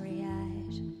starry-eyed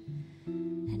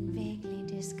and vaguely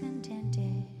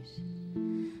discontented,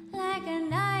 like a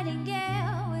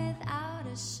nightingale without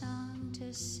a song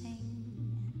to sing.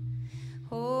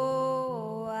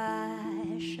 Oh,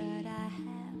 why should I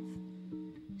have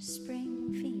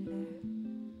spring fever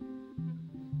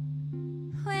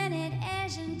when it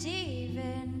isn't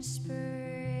even spring?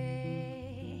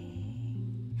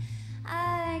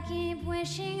 I keep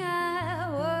wishing I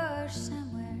were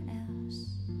somewhere else,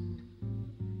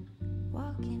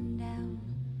 walking down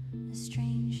a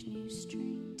strange new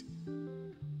street,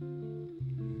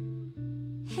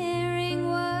 hearing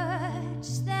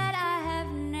words that I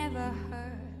have never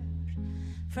heard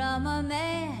from a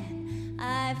man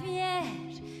I've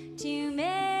yet to meet.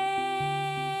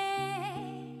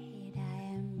 I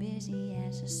am busy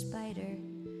as a spider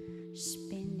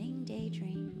spinning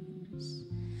daydreams.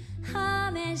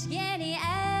 I'm as giddy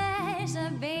as a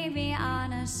baby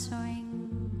on a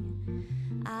swing.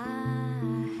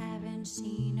 I haven't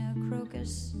seen a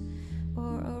crocus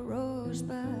or a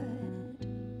rosebud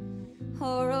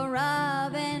or a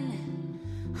robin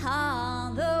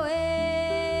on the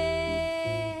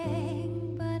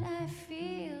wing, but I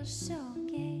feel so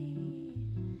gay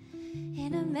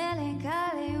in a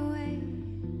melancholy way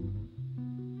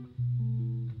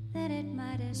that it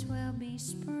might as well be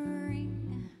spring.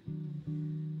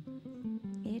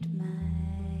 It might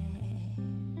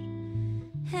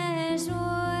as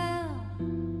well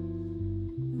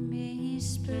be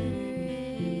spring.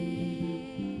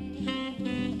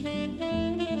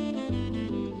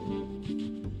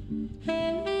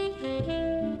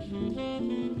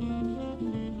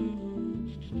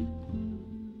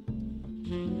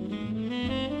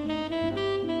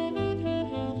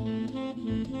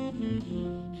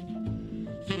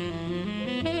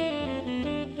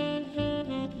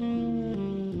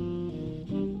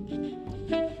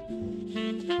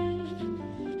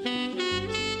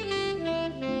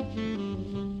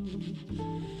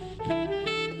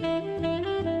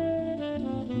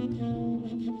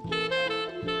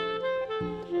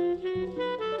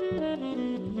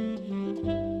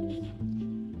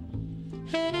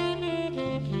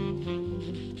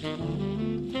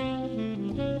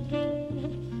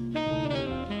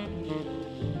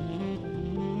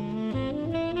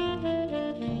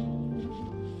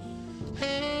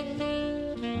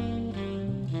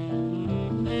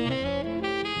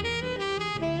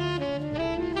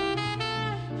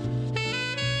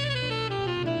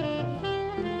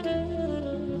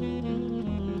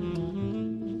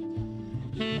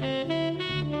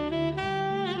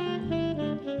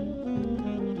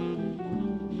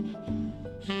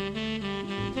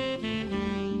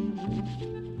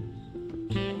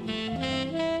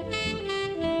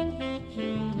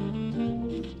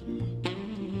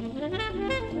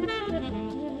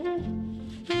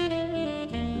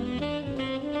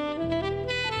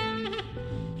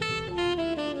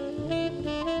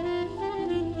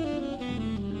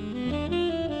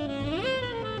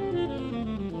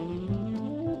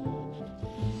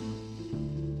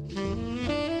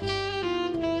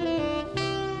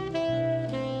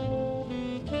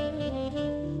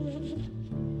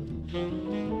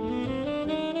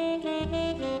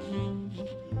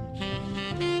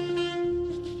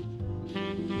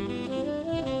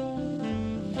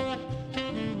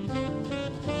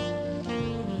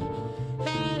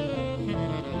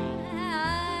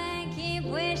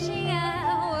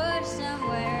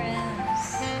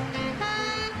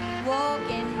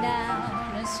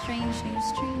 Strange new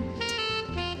street,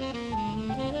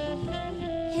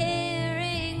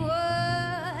 hearing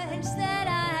words that I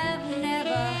have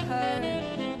never heard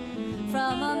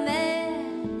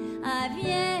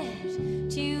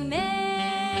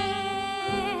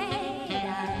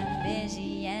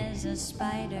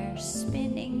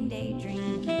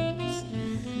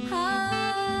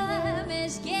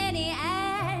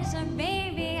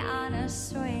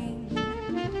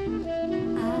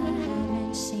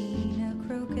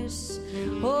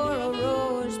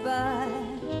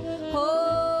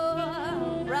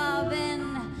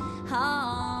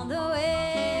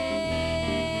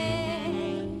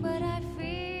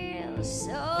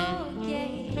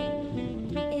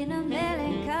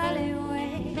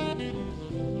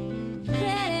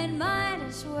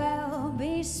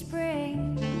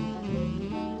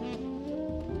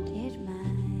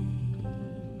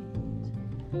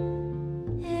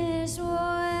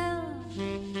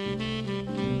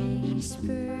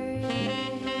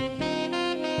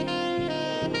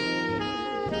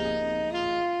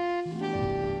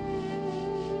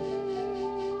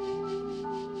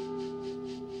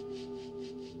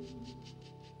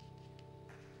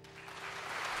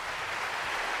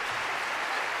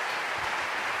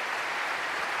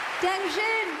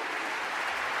Dankeschön.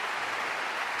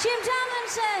 Jim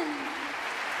Tomlinson.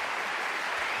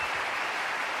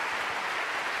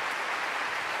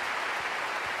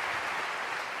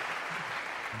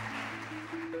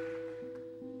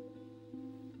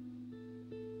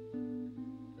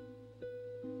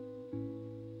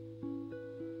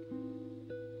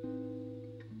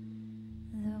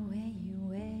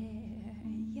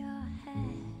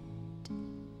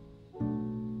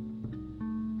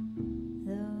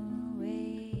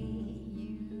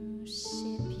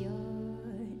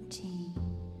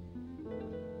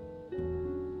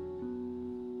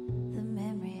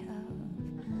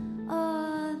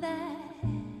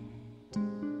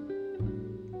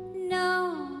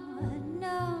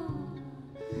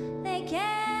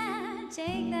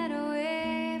 Take that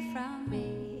away from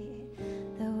me,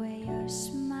 the way your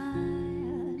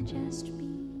smile just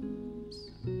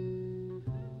beams,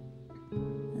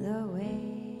 the way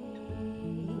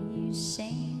you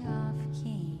sing off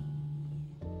key,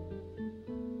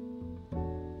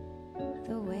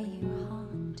 the way you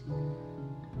haunt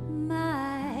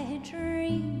my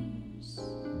dreams.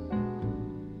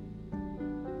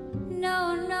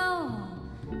 No, no,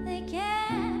 they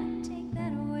can't take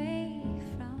that away.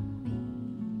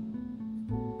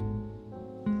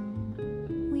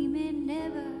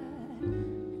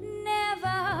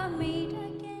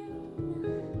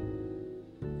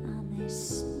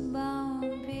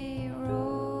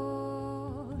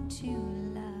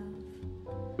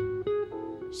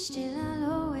 Still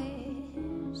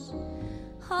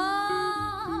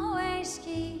I'll always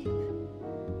keep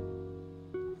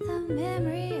the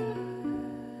memory of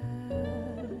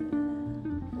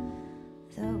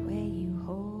the way you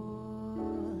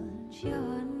hold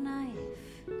your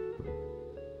knife,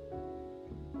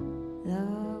 the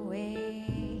way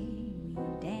we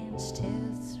danced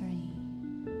till 3,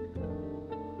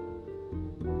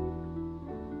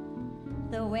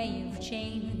 the way you've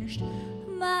changed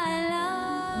my life.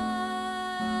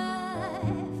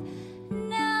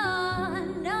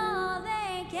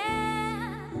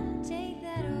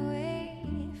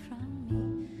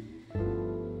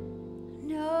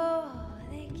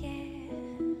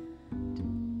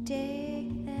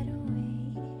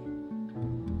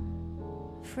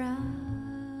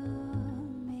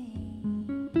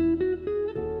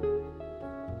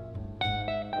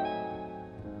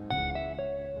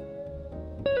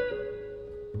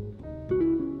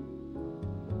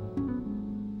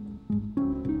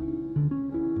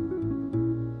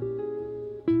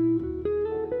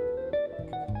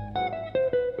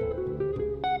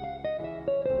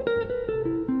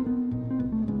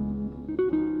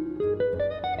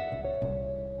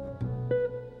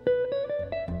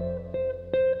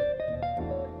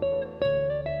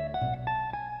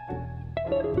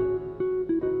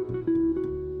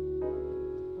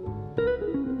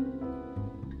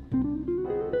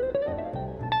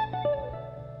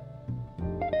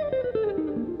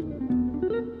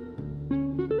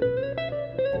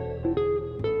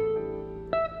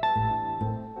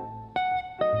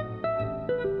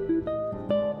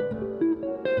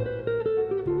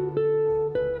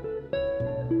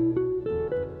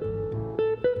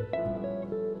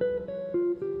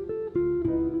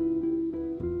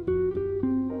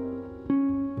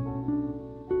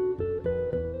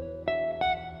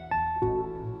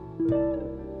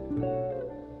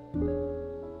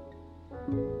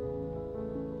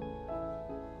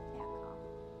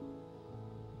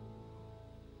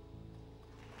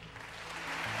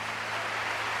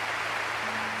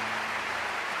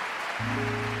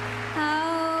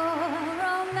 Our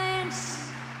romance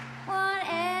won't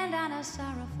end on a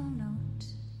sorrowful note,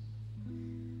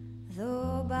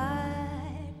 though by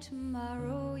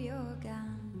tomorrow you're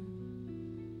gone.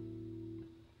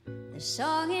 The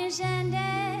song is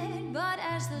ended, but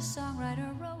as the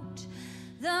songwriter wrote,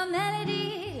 the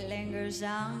melody lingers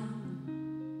on.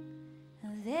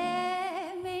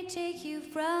 They may take you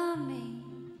from me,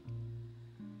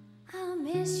 I'll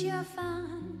miss your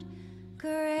fond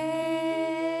caress,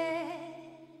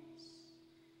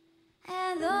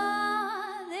 and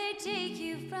though they take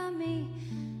you from me,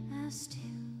 I'll still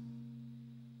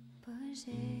possess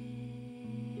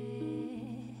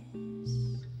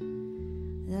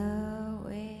the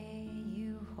way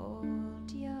you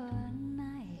hold your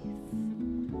knife,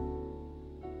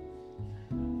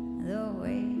 the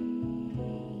way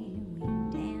we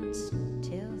danced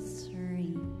till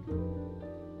 3,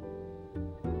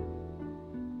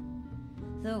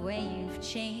 the way you've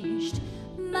changed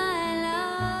my life.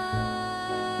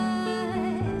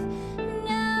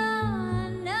 No,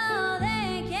 no,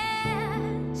 they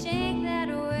can't take that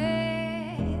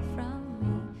away from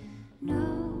me. No,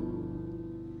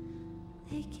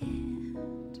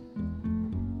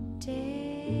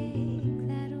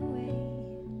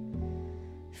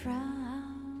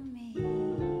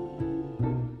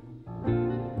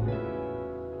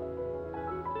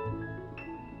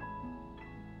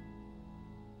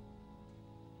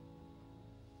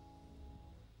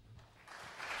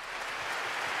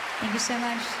 Thank you so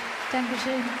much.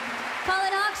 Dankeschön.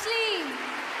 Colin Oxley.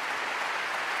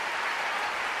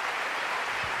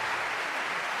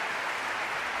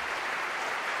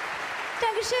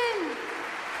 Dankeschön.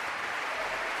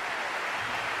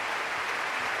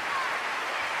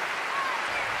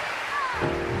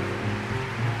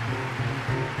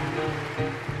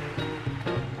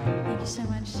 Thank you so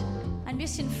much. Ein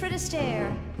bisschen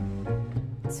Frittestair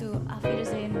zu Auf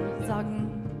Wiedersehen sagen.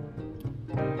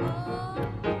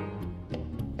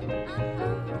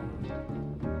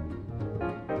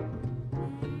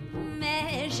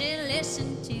 As you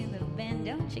listen to the band,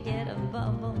 don't you get a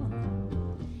bubble?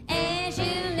 As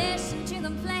you listen to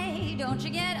them play, don't you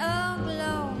get a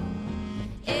glow?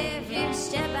 If you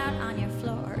step out on your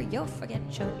floor, you'll forget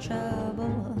your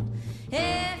trouble.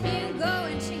 If you go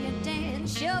into your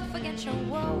dance, you'll forget your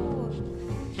woe.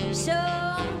 So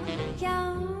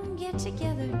come get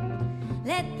together,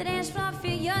 let the dance floor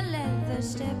feel your leather.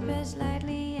 Step as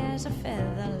lightly as a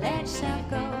feather, let yourself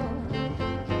go.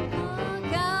 Oh,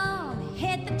 come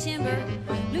hit the timber,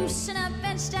 loosen up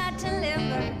and start to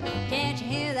limber. Can't you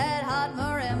hear that hot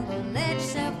marimba? Let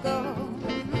yourself go.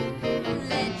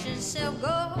 Let yourself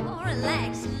go.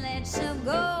 Relax and let yourself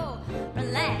go.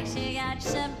 Relax, you got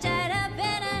yourself tied up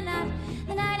in a knot.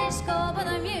 The night is cold, but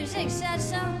the music says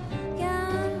so.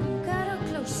 Come, cuddle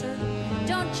closer.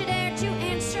 Don't you dare to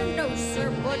answer no, sir.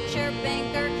 Butcher,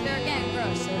 banker, clerk, and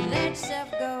grocer. Let yourself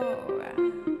go.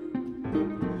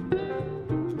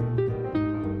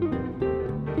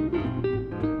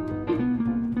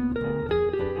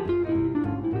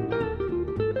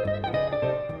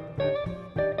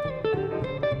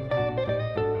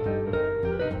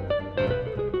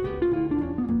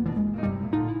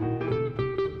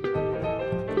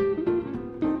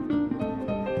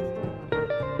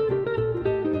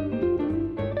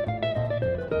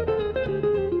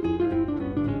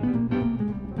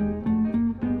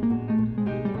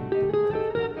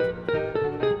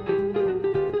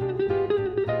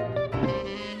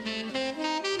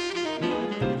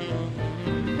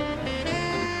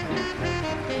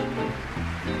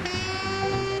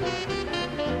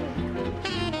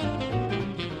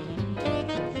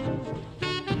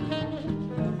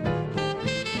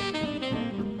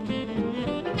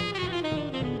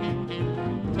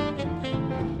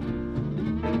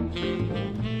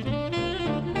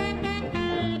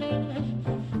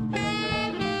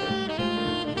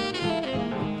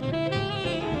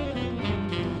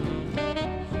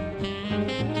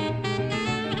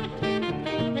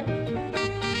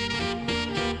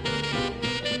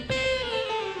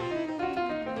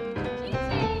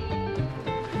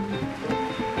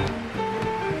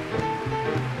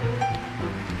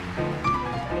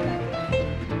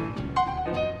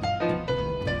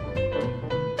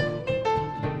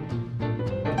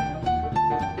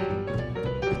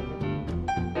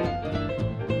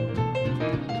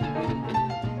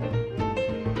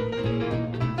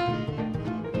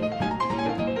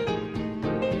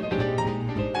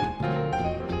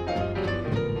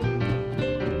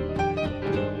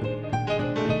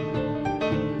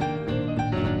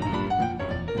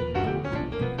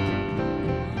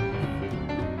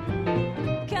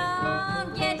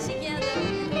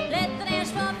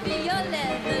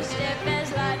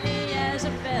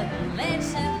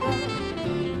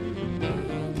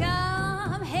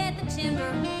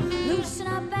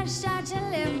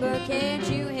 Can't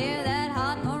you hear that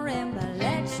hot marimba?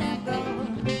 Let yourself go.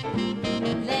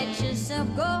 Let yourself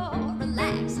go.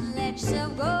 Relax and let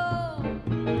yourself go.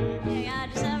 You got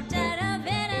yourself tied up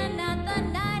in a knot. The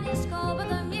night is cold, but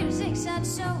the music said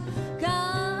so.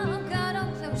 Come,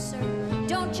 cuddle closer.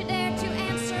 Don't you dare to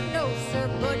answer no, sir.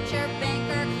 Butcher,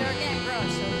 banker, clerk, and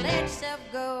grocer. Let yourself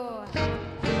go.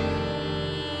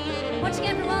 Once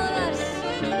again from all